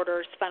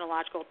disorders,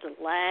 phonological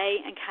delay,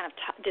 and kind of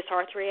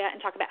dysarthria,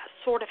 and talk about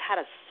sort of how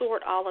to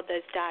sort all of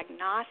those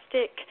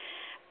diagnostic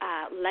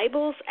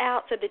labels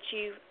out so that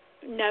you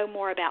know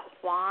more about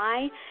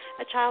why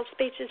a child's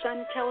speech is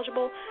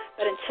unintelligible.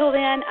 But until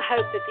then, I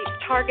hope that these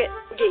targets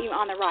will get you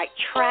on the right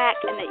track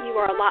and that you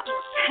are a lot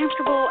more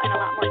comfortable and a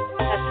lot more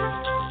successful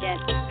in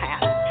the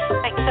past.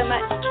 Thanks so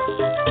much.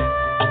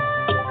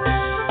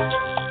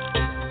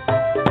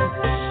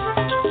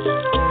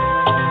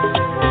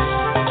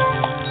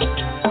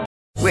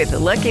 With the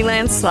Lucky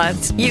Land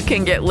Slots, you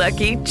can get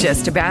lucky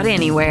just about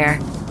anywhere.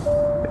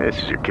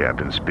 This is your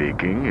captain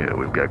speaking.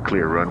 We've got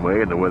clear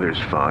runway and the weather's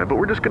fine, but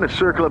we're just going to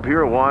circle up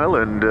here a while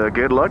and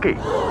get lucky.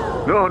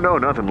 No,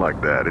 nothing like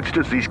that. It's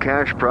just these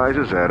cash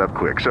prizes add up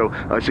quick. So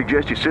I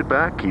suggest you sit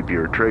back, keep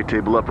your tray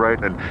table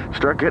upright, and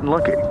start getting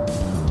lucky.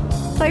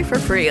 Play for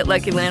free at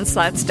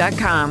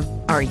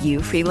LuckyLandSlots.com. Are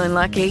you feeling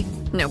lucky?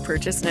 No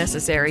purchase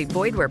necessary.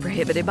 Void where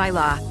prohibited by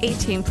law.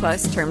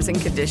 18+ terms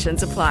and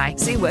conditions apply.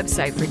 See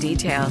website for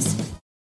details.